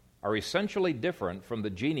army are essentially different from the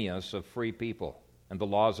genius of free people and the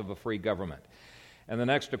laws of a free government. And the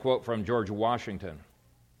next, a quote from George Washington: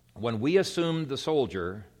 "When we assumed the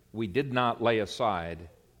soldier, we did not lay aside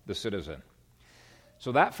the citizen."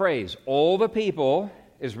 So that phrase, all the people,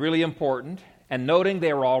 is really important, and noting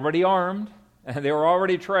they were already armed and they were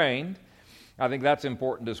already trained, I think that's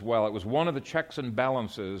important as well. It was one of the checks and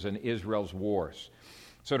balances in Israel's wars.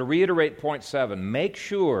 So to reiterate point 7, make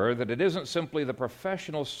sure that it isn't simply the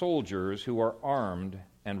professional soldiers who are armed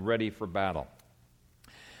and ready for battle.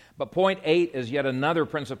 But point 8 is yet another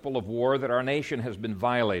principle of war that our nation has been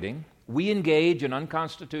violating. We engage in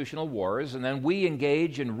unconstitutional wars, and then we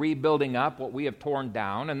engage in rebuilding up what we have torn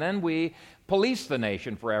down, and then we police the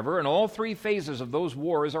nation forever, and all three phases of those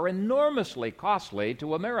wars are enormously costly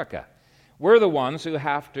to America. We're the ones who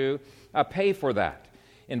have to pay for that.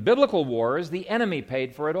 In biblical wars, the enemy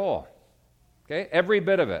paid for it all. Okay, every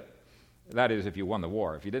bit of it. That is, if you won the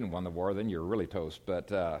war. If you didn't win the war, then you're really toast.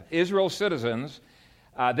 But Israel's citizens,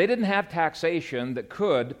 they didn't have taxation that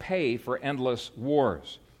could pay for endless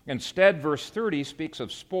wars. Instead, verse 30 speaks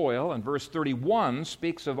of spoil, and verse 31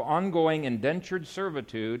 speaks of ongoing indentured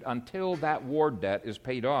servitude until that war debt is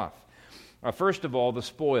paid off. First of all, the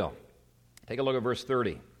spoil. Take a look at verse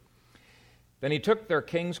 30. Then he took their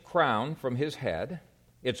king's crown from his head.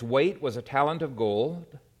 Its weight was a talent of gold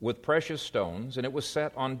with precious stones, and it was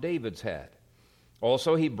set on David's head.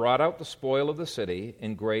 Also he brought out the spoil of the city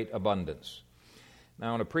in great abundance.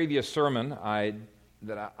 Now, in a previous sermon I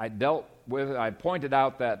dealt with, I pointed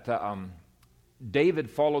out that David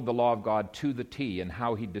followed the law of God to the T in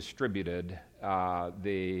how he distributed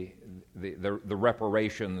the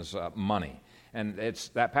reparations money. And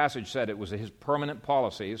that passage said it was his permanent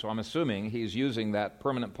policy, so I'm assuming he's using that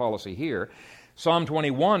permanent policy here. Psalm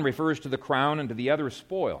 21 refers to the crown and to the other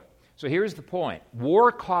spoil. So here's the point. War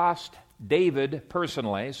cost David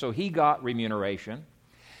personally, so he got remuneration.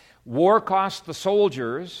 War cost the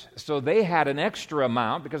soldiers, so they had an extra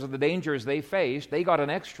amount because of the dangers they faced. They got an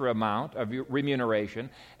extra amount of remuneration.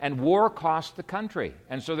 And war cost the country.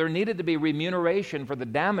 And so there needed to be remuneration for the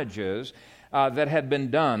damages that had been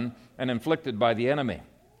done and inflicted by the enemy.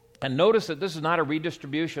 And notice that this is not a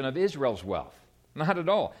redistribution of Israel's wealth. Not at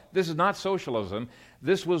all. This is not socialism.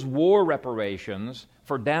 This was war reparations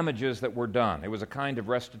for damages that were done. It was a kind of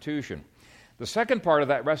restitution. The second part of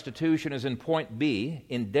that restitution is in point B,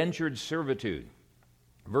 indentured servitude.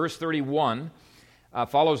 Verse 31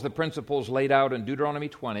 follows the principles laid out in Deuteronomy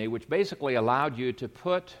 20, which basically allowed you to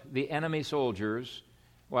put the enemy soldiers,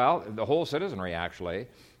 well, the whole citizenry actually,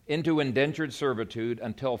 into indentured servitude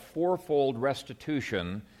until fourfold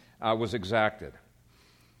restitution was exacted.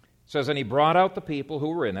 It says, and he brought out the people who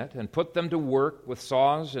were in it and put them to work with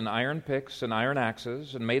saws and iron picks and iron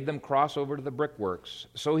axes and made them cross over to the brickworks.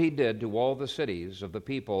 So he did to all the cities of the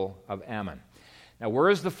people of Ammon. Now, where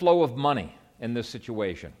is the flow of money in this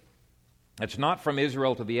situation? It's not from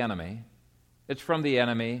Israel to the enemy. It's from the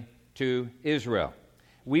enemy to Israel.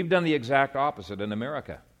 We've done the exact opposite in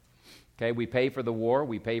America. Okay, we pay for the war,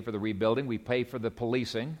 we pay for the rebuilding, we pay for the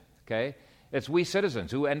policing, okay? It's we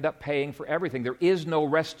citizens who end up paying for everything. There is no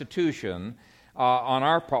restitution on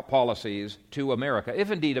our policies to America,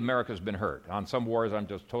 if indeed America's been hurt. On some wars, I'm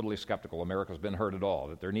just totally skeptical America's been hurt at all,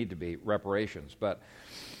 that there need to be reparations. But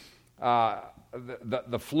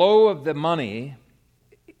the flow of the money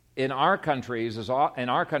in our countries is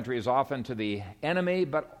often to the enemy,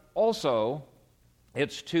 but also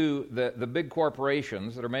it's to the big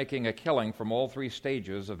corporations that are making a killing from all three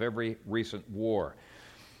stages of every recent war.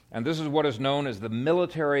 And this is what is known as the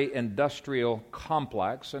military-industrial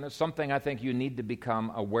complex, and it's something I think you need to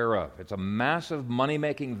become aware of. It's a massive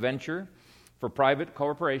money-making venture for private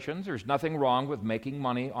corporations. There's nothing wrong with making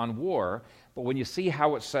money on war, but when you see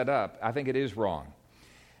how it's set up, I think it is wrong.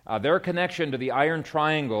 Their connection to the Iron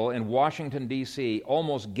Triangle in Washington, D.C.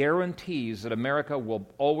 almost guarantees that America will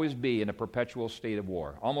always be in a perpetual state of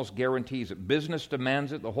war. Almost guarantees it. Business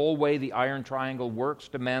demands it. The whole way the Iron Triangle works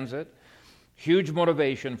demands it. Huge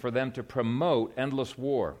motivation for them to promote endless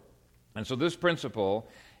war. And so this principle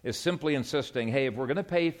is simply insisting, hey, if we're going to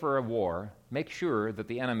pay for a war, make sure that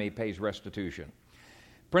the enemy pays restitution.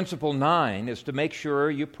 Principle 9 is to make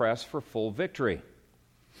sure you press for full victory.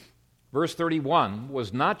 Verse 31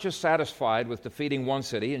 was not just satisfied with defeating one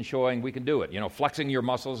city and showing we can do it, flexing your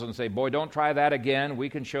muscles and say, boy, don't try that again, we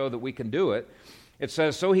can show that we can do it. It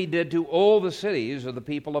says, so he did to all the cities of the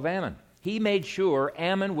people of Ammon. He made sure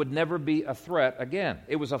Ammon would never be a threat again.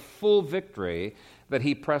 It was a full victory that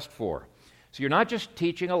he pressed for. So you're not just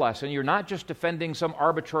teaching a lesson, you're not just defending some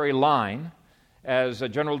arbitrary line. As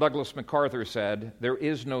General Douglas MacArthur said, there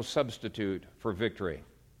is no substitute for victory.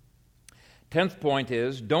 10th point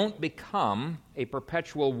is, don't become a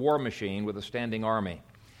perpetual war machine with a standing army.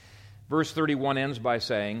 Verse 31 ends by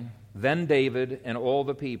saying, "Then David and all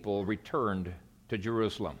the people returned to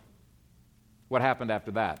Jerusalem." What happened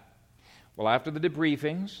after that? Well, after the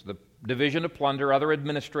debriefings, the division of plunder, other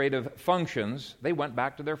administrative functions, they went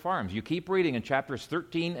back to their farms. You keep reading in chapters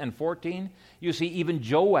 13 and 14, you see even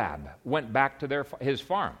Joab went back to his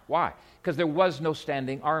farm. Why? Because there was no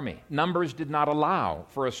standing army. Numbers did not allow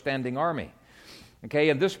for a standing army. Okay,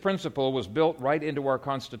 and this principle was built right into our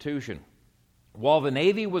Constitution. While the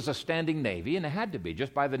Navy was a standing Navy, and it had to be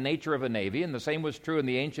just by the nature of a Navy, and the same was true in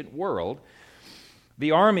the ancient world,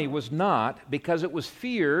 the Army was not, because it was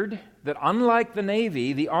feared that unlike the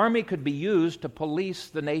Navy, the Army could be used to police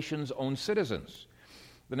the nation's own citizens.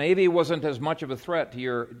 The Navy wasn't as much of a threat to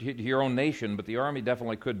your own nation, but the Army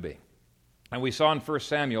definitely could be. And we saw in 1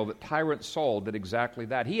 Samuel that tyrant Saul did exactly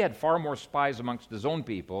that. He had far more spies amongst his own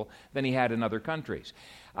people than he had in other countries.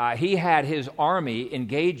 He had his army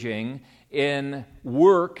engaging in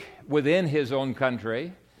work within his own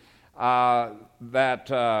country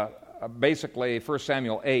that basically 1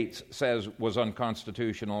 Samuel 8 says was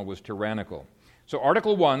unconstitutional, was tyrannical. So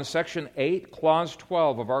Article 1, Section 8, Clause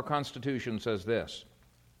 12 of our Constitution says this: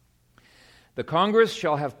 "The Congress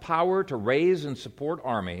shall have power to raise and support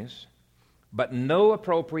armies, but no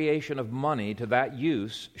appropriation of money to that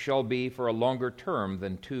use shall be for a longer term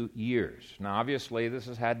than 2 years." Now, obviously, this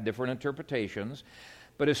has had different interpretations,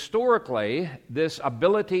 but historically, this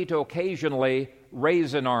ability to occasionally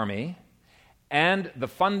raise an army and the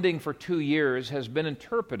funding for 2 years has been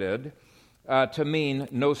interpreted to mean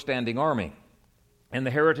no standing army. In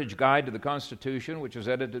the Heritage Guide to the Constitution, which was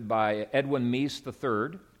edited by Edwin Meese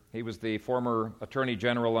III, he was the former Attorney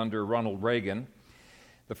General under Ronald Reagan,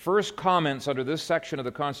 the first comments under this section of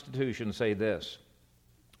the Constitution say this: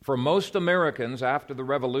 "For most Americans after the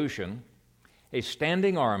Revolution, a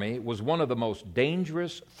standing army was one of the most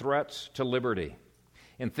dangerous threats to liberty.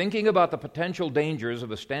 In thinking about the potential dangers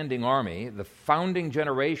of a standing army, the founding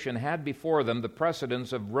generation had before them the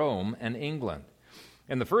precedents of Rome and England.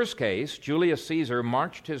 In the first case, Julius Caesar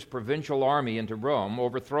marched his provincial army into Rome,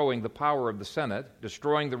 overthrowing the power of the Senate,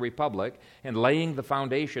 destroying the Republic, and laying the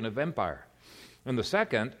foundation of empire. In the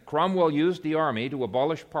second, Cromwell used the army to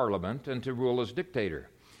abolish Parliament and to rule as dictator.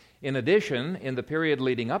 In addition, in the period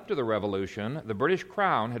leading up to the Revolution, the British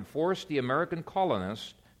Crown had forced the American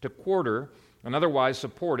colonists to quarter and otherwise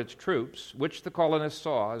support its troops, which the colonists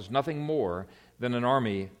saw as nothing more than an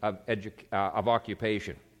army of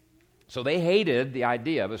occupation." So they hated the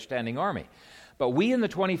idea of a standing army. But we in the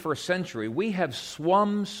 21st century, we have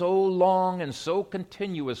swum so long and so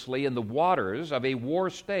continuously in the waters of a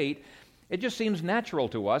war state, it just seems natural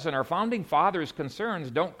to us, and our founding fathers'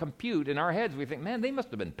 concerns don't compute in our heads. We think, man, they must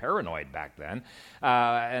have been paranoid back then.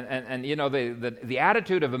 And you know, the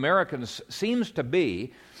attitude of Americans seems to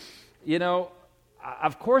be, you know,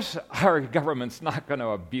 of course our government's not going to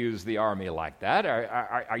abuse the army like that.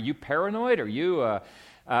 Are you paranoid? Are you a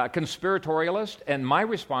conspiratorialist? And my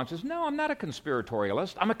response is, no, I'm not a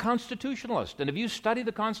conspiratorialist. I'm a constitutionalist. And if you study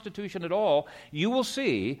the Constitution at all, you will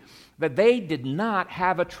see that they did not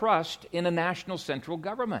have a trust in a national central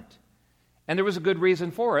government. And there was a good reason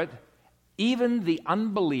for it. Even the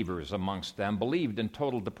unbelievers amongst them believed in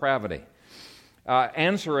total depravity.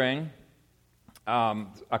 Answering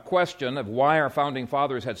a question of why our founding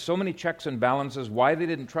fathers had so many checks and balances, why they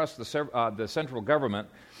didn't trust the central government,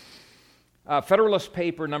 Federalist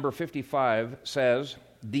Paper number 55 says,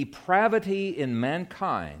 "Depravity in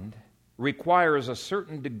mankind requires a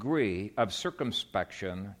certain degree of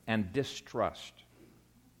circumspection and distrust."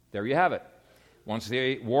 There you have it. Once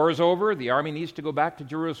the war is over, the army needs to go back to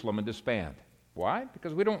Jerusalem and disband. Why?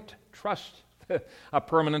 Because we don't trust a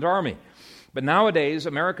permanent army. But nowadays,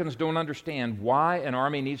 Americans don't understand why an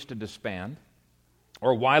army needs to disband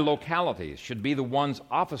or why localities should be the ones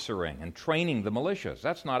officering and training the militias.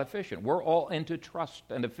 That's not efficient. We're all into trust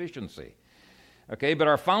and efficiency. Okay, but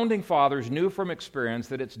our founding fathers knew from experience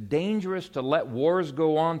that it's dangerous to let wars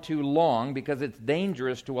go on too long because it's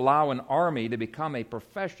dangerous to allow an army to become a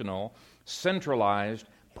professional, centralized,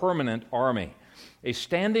 permanent army. A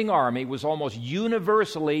standing army was almost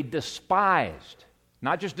universally despised,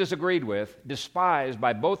 not just disagreed with, despised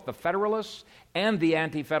by both the Federalists and the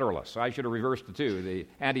Anti-Federalists. I should have reversed the two. The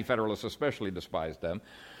Anti-Federalists especially despised them.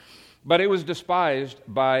 But it was despised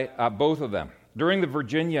by both of them. During the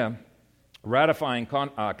Virginia ratifying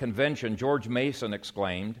convention, George Mason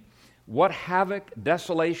exclaimed, "What havoc,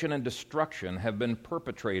 desolation, and destruction have been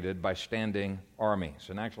perpetrated by standing armies."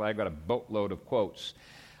 And actually, I've got a boatload of quotes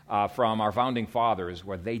from our founding fathers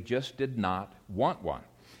where they just did not want one.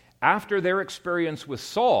 After their experience with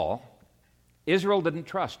Saul, Israel didn't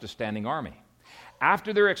trust a standing army.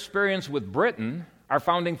 After their experience with Britain, our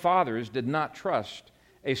founding fathers did not trust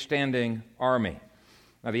a standing army.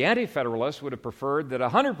 Now, the Anti-Federalists would have preferred that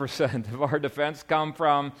 100% of our defense come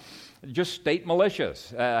from just state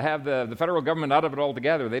militias, have the federal government out of it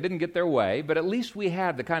altogether. They didn't get their way, but at least we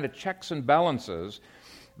had the kind of checks and balances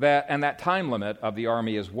and that time limit of the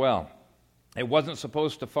Army as well. It wasn't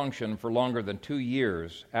supposed to function for longer than 2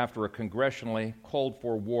 years after a congressionally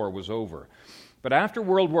called-for war was over. But after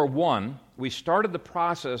World War I, we started the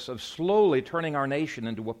process of slowly turning our nation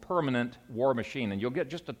into a permanent war machine. And you'll get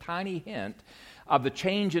just a tiny hint of the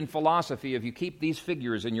change in philosophy if you keep these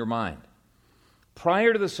figures in your mind.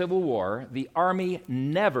 Prior to the Civil War, the Army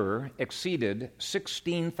never exceeded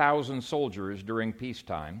 16,000 soldiers during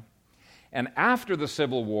peacetime. And after the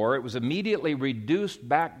Civil War, it was immediately reduced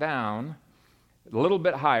back down, a little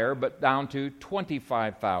bit higher, but down to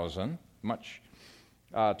 25,000, much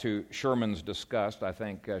to Sherman's disgust. I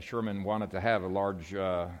think Sherman wanted to have a large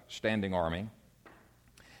standing army.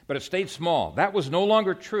 But it stayed small. That was no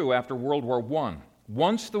longer true after World War I.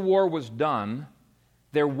 Once the war was done,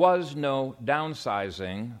 there was no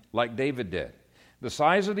downsizing like David did. The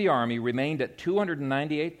size of the army remained at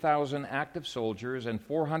 298,000 active soldiers and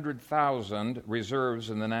 400,000 reserves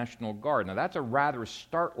in the National Guard. Now, that's a rather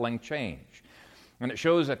startling change, and it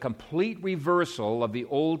shows a complete reversal of the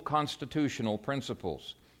old constitutional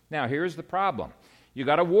principles. Now, here's the problem. You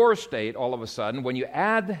got a war state all of a sudden. When you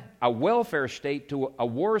add a welfare state to a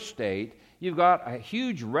war state, you've got a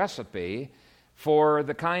huge recipe for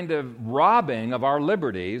the kind of robbing of our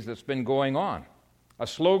liberties that's been going on. A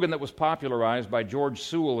slogan that was popularized by George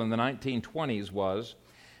Sewell in the 1920s was,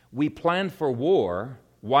 "We planned for war,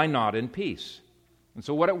 why not in peace?" And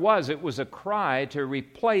so what it was a cry to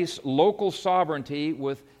replace local sovereignty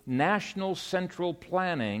with national central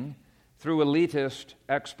planning through elitist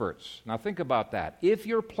experts. Now think about that. If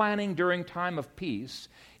your planning during time of peace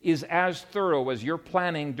is as thorough as your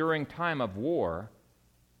planning during time of war,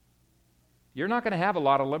 you're not going to have a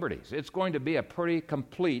lot of liberties. It's going to be a pretty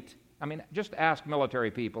complete, just ask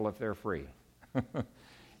military people if they're free.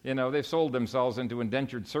 They've sold themselves into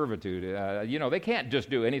indentured servitude. They can't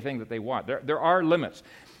just do anything that they want. There are limits.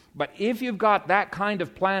 But if you've got that kind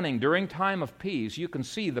of planning during time of peace, you can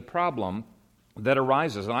see the problem that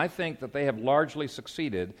arises. And I think that they have largely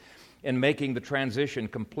succeeded in making the transition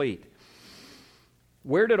complete.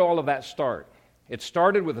 Where did all of that start? It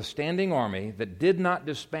started with a standing army that did not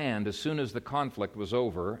disband as soon as the conflict was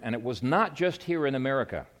over, and it was not just here in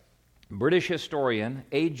America. British historian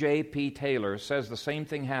A.J.P. Taylor says the same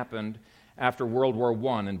thing happened after World War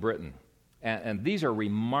I in Britain. And these are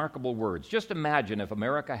remarkable words. Just imagine if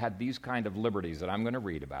America had these kind of liberties that I'm going to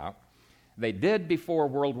read about. They did before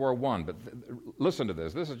World War I, but listen to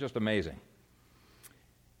this. This is just amazing.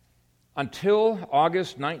 Until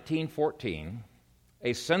August 1914,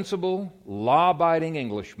 a sensible, law-abiding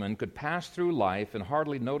Englishman could pass through life and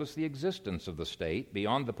hardly notice the existence of the state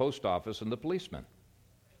beyond the post office and the policeman.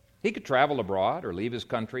 He could travel abroad or leave his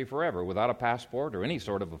country forever without a passport or any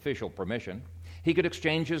sort of official permission. He could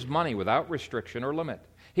exchange his money without restriction or limit.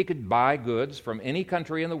 He could buy goods from any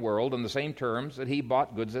country in the world on the same terms that he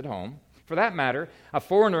bought goods at home. For that matter, a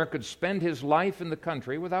foreigner could spend his life in the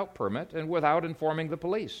country without permit and without informing the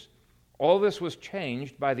police. All this was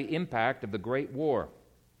changed by the impact of the Great War.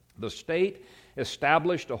 The state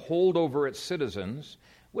established a hold over its citizens,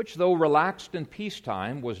 which, though relaxed in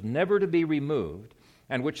peacetime, was never to be removed,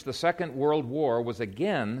 and which the Second World War was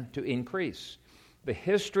again to increase. The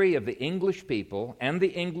history of the English people and the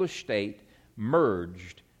English state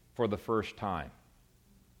merged for the first time.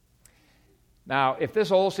 Now, if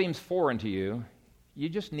this all seems foreign to you, you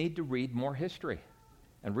just need to read more history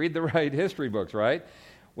and read the right history books, right?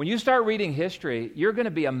 When you start reading history, you're going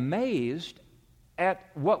to be amazed at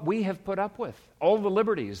what we have put up with, all the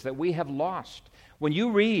liberties that we have lost. When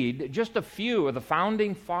you read just a few of the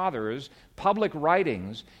Founding Fathers' public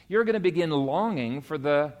writings, you're going to begin longing for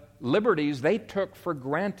the liberties they took for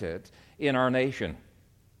granted in our nation,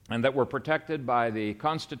 and that were protected by the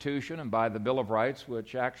Constitution and by the Bill of Rights,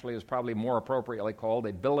 which actually is probably more appropriately called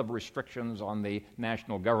a Bill of Restrictions on the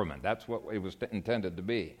national government. That's what it was intended to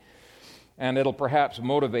be. And it'll perhaps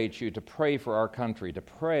motivate you to pray for our country, to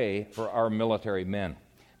pray for our military men.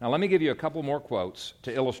 Now, let me give you a couple more quotes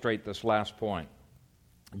to illustrate this last point.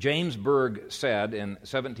 James Berg said in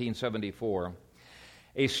 1774,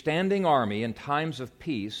 "A standing army in times of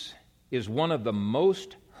peace is one of the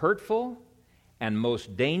most hurtful and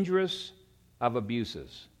most dangerous of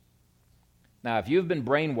abuses." Now, if you've been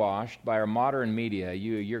brainwashed by our modern media,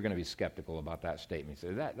 you're going to be skeptical about that statement.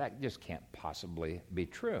 So that just can't possibly be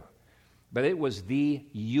true. but it was the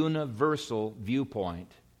universal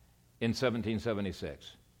viewpoint in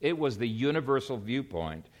 1776. It was the universal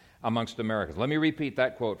viewpoint amongst Americans. Let me repeat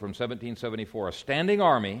that quote from 1774. A standing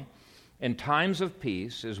army in times of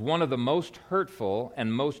peace is one of the most hurtful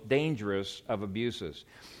and most dangerous of abuses.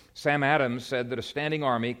 Sam Adams said that a standing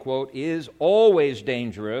army, quote, is always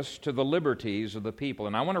dangerous to the liberties of the people.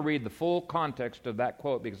 And I want to read the full context of that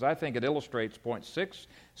quote because I think it illustrates points 6,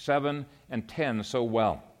 7, and 10 so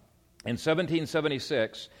well. In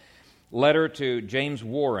 1776, letter to James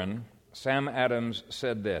Warren, Sam Adams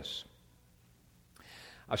said this: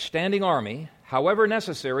 a standing army, however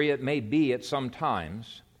necessary it may be at some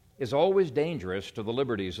times, is always dangerous to the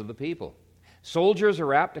liberties of the people. Soldiers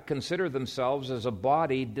are apt to consider themselves as a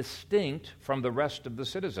body distinct from the rest of the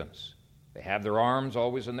citizens. They have their arms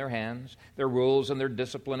always in their hands. Their rules and their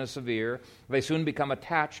discipline is severe. They soon become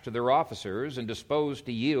attached to their officers and disposed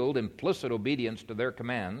to yield implicit obedience to their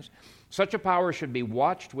commands. Such a power should be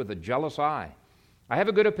watched with a jealous eye. I have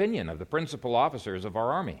a good opinion of the principal officers of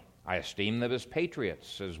our army. I esteem them as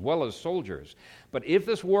patriots as well as soldiers. But if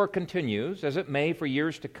this war continues, as it may for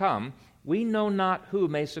years to come, we know not who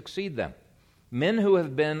may succeed them. Men who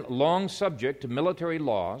have been long subject to military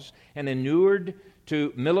laws and inured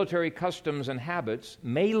to military customs and habits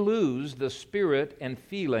may lose the spirit and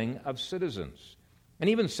feeling of citizens. And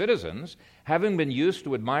even citizens, having been used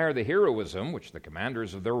to admire the heroism which the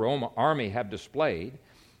commanders of their own army have displayed,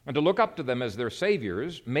 and to look up to them as their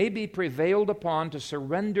saviors, may be prevailed upon to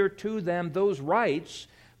surrender to them those rights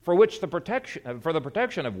for the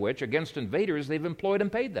protection of which against invaders they've employed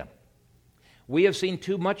and paid them. We have seen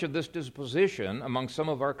too much of this disposition among some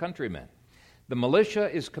of our countrymen. The militia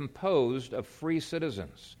is composed of free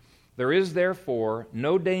citizens. There is, therefore,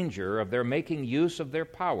 no danger of their making use of their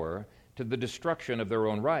power to the destruction of their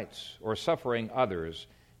own rights or suffering others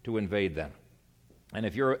to invade them. And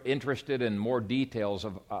if you're interested in more details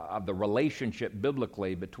of the relationship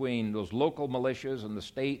biblically between those local militias and the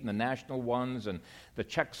state and the national ones and the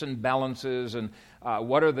checks and balances and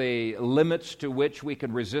what are the limits to which we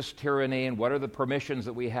can resist tyranny and what are the permissions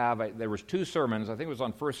that we have, there was 2 sermons. I think it was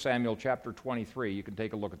on 1 Samuel chapter 23. You can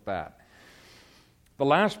take a look at that. The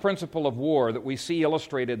last principle of war that we see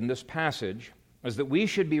illustrated in this passage is that we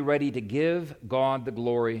should be ready to give God the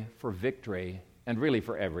glory for victory and really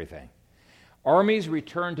for everything. Armies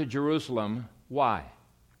returned to Jerusalem. Why?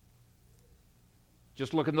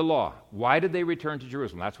 Just look in the law. Why did they return to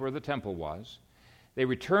Jerusalem? That's where the temple was. They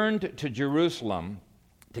returned to Jerusalem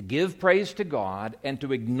to give praise to God and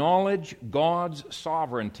to acknowledge God's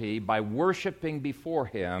sovereignty by worshiping before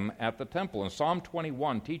Him at the temple. And Psalm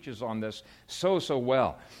 21 teaches on this so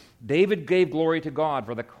well. David gave glory to God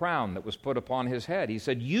for the crown that was put upon his head. He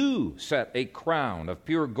said, "You set a crown of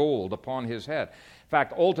pure gold upon his head." In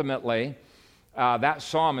fact, ultimately, that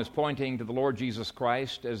psalm is pointing to the Lord Jesus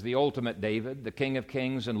Christ as the ultimate David, the King of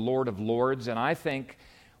Kings and Lord of Lords. And I think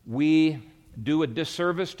we do a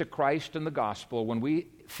disservice to Christ and the gospel when we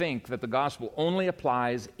think that the gospel only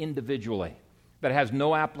applies individually, that it has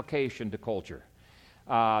no application to culture.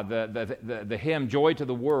 The hymn, Joy to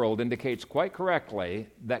the World, indicates quite correctly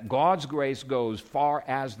that God's grace goes far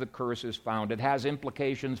as the curse is found. It has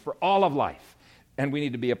implications for all of life, and we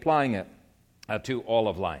need to be applying it to all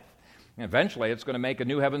of life. Eventually, it's going to make a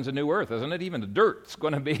new heavens and new earth, isn't it? Even the dirt's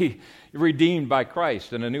going to be redeemed by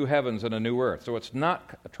Christ in a new heavens and a new earth. So it's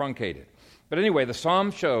not truncated. But anyway, the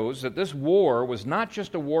psalm shows that this war was not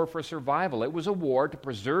just a war for survival. It was a war to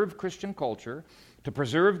preserve Christian culture, to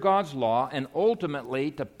preserve God's law, and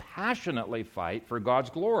ultimately to passionately fight for God's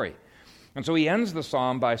glory. And so he ends the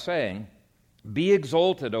psalm by saying, "Be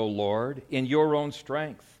exalted, O Lord, in your own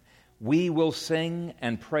strength. We will sing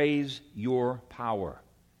and praise your power."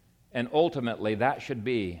 And ultimately, that should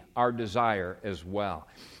be our desire as well.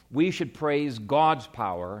 We should praise God's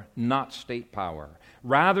power, not state power.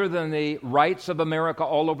 Rather than the rights of America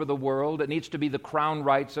all over the world, it needs to be the crown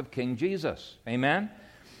rights of King Jesus. Amen?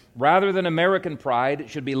 Rather than American pride, it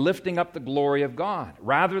should be lifting up the glory of God.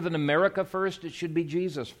 Rather than America first, it should be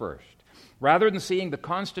Jesus first. Rather than seeing the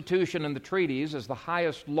Constitution and the treaties as the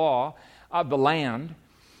highest law of the land,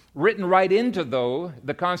 written right into,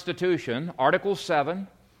 the Constitution, Article 7,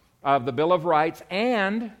 of the Bill of Rights,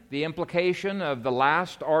 and the implication of the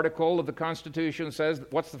last article of the Constitution says,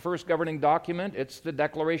 what's the first governing document? It's the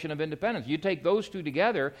Declaration of Independence. You take those two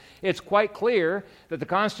together, it's quite clear that the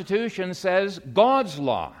Constitution says God's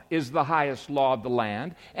law is the highest law of the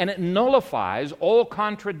land, and it nullifies all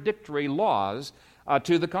contradictory laws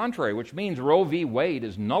to the contrary, which means Roe v. Wade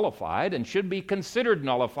is nullified and should be considered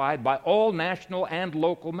nullified by all national and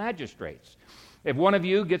local magistrates. If one of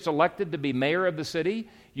you gets elected to be mayor of the city,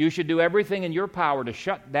 you should do everything in your power to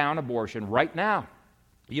shut down abortion right now.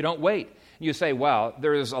 You don't wait. You say, well,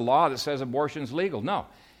 there is a law that says abortion is legal. No.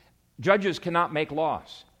 Judges cannot make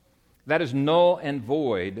laws. That is null and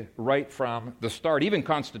void right from the start. Even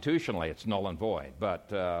constitutionally, it's null and void.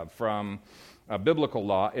 But from biblical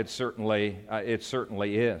law, it certainly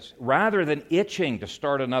is. Rather than itching to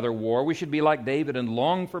start another war, we should be like David and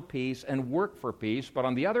long for peace and work for peace. But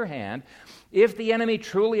on the other hand, if the enemy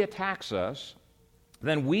truly attacks us,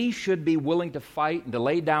 then we should be willing to fight and to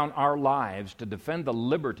lay down our lives to defend the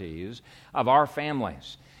liberties of our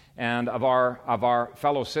families and of our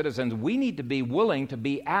fellow citizens. We need to be willing to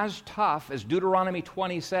be as tough as Deuteronomy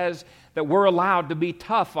 20 says that we're allowed to be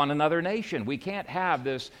tough on another nation. We can't have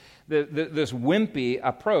this wimpy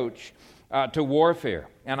approach to warfare.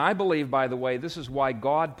 And I believe, by the way, this is why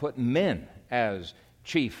God put men as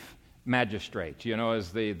chief magistrates,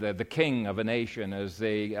 as the king of a nation, as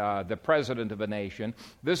the president of a nation.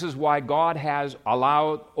 This is why God has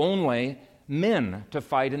allowed only men to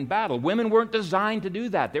fight in battle. Women weren't designed to do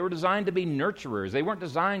that. They were designed to be nurturers. They weren't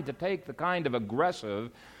designed to take the kind of aggressive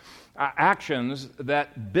actions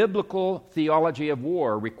that biblical theology of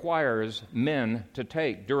war requires men to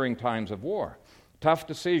take during times of war. Tough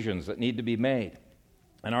decisions that need to be made.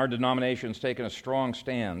 And our denomination's taken a strong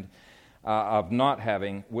stand of not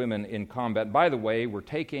having women in combat. By the way,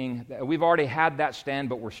 we've already had that stand,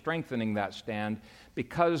 but we're strengthening that stand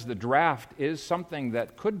because the draft is something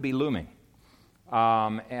that could be looming,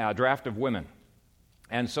 a draft of women.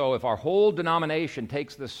 And so if our whole denomination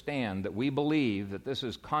takes this stand that we believe that this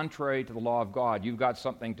is contrary to the law of God, you've got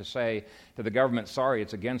something to say to the government, sorry,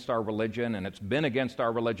 it's against our religion, and it's been against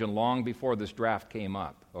our religion long before this draft came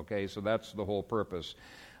up. Okay, so that's the whole purpose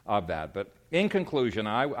of that. But in conclusion,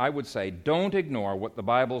 I would say don't ignore what the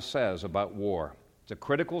Bible says about war. It's a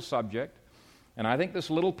critical subject, and I think this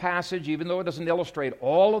little passage, even though it doesn't illustrate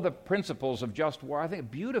all of the principles of just war, I think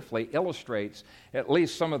it beautifully illustrates at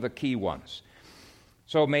least some of the key ones.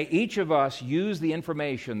 So may each of us use the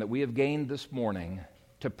information that we have gained this morning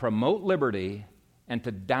to promote liberty and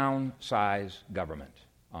to downsize government.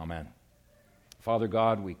 Amen. Father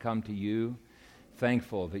God, we come to you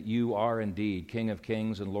thankful that you are indeed King of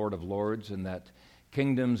Kings and Lord of Lords, and that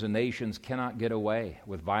kingdoms and nations cannot get away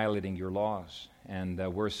with violating your laws. And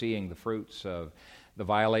we're seeing the fruits of the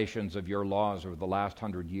violations of your laws over the last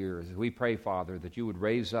 100 years. We pray, Father, that you would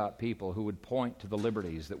raise up people who would point to the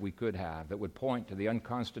liberties that we could have, that would point to the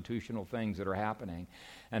unconstitutional things that are happening,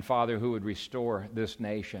 and, Father, who would restore this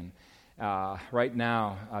nation. Right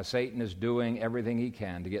now, Satan is doing everything he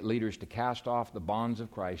can to get leaders to cast off the bonds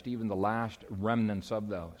of Christ, even the last remnants of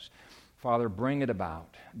those. Father, bring it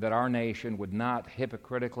about that our nation would not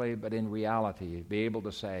hypocritically, but in reality, be able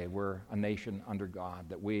to say we're a nation under God,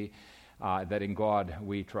 that in God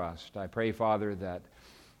we trust. I pray, Father, that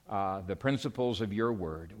the principles of your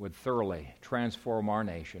word would thoroughly transform our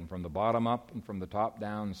nation from the bottom up and from the top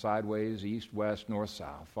down, sideways, east, west, north,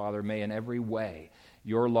 south. Father, may in every way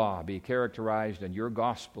your law be characterized and your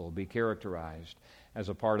gospel be characterized as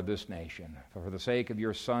a part of this nation. For the sake of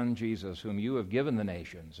your Son, Jesus, whom you have given the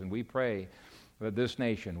nations, and we pray that this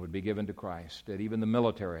nation would be given to Christ, that even the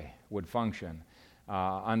military would function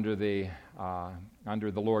under the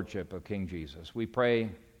lordship of King Jesus. We pray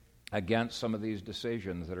against some of these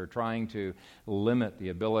decisions that are trying to limit the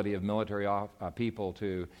ability of military people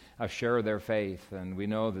to share their faith. And we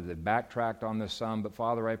know that they've backtracked on this some, but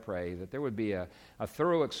Father, I pray that there would be a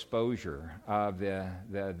thorough exposure of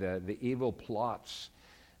the evil plots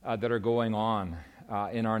that are going on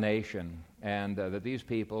in our nation, and that these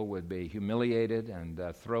people would be humiliated and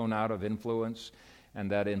thrown out of influence, and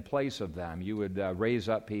that in place of them you would raise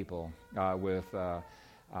up people with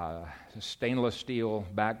stainless steel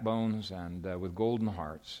backbones and with golden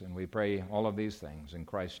hearts. And we pray all of these things in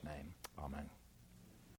Christ's name. Amen.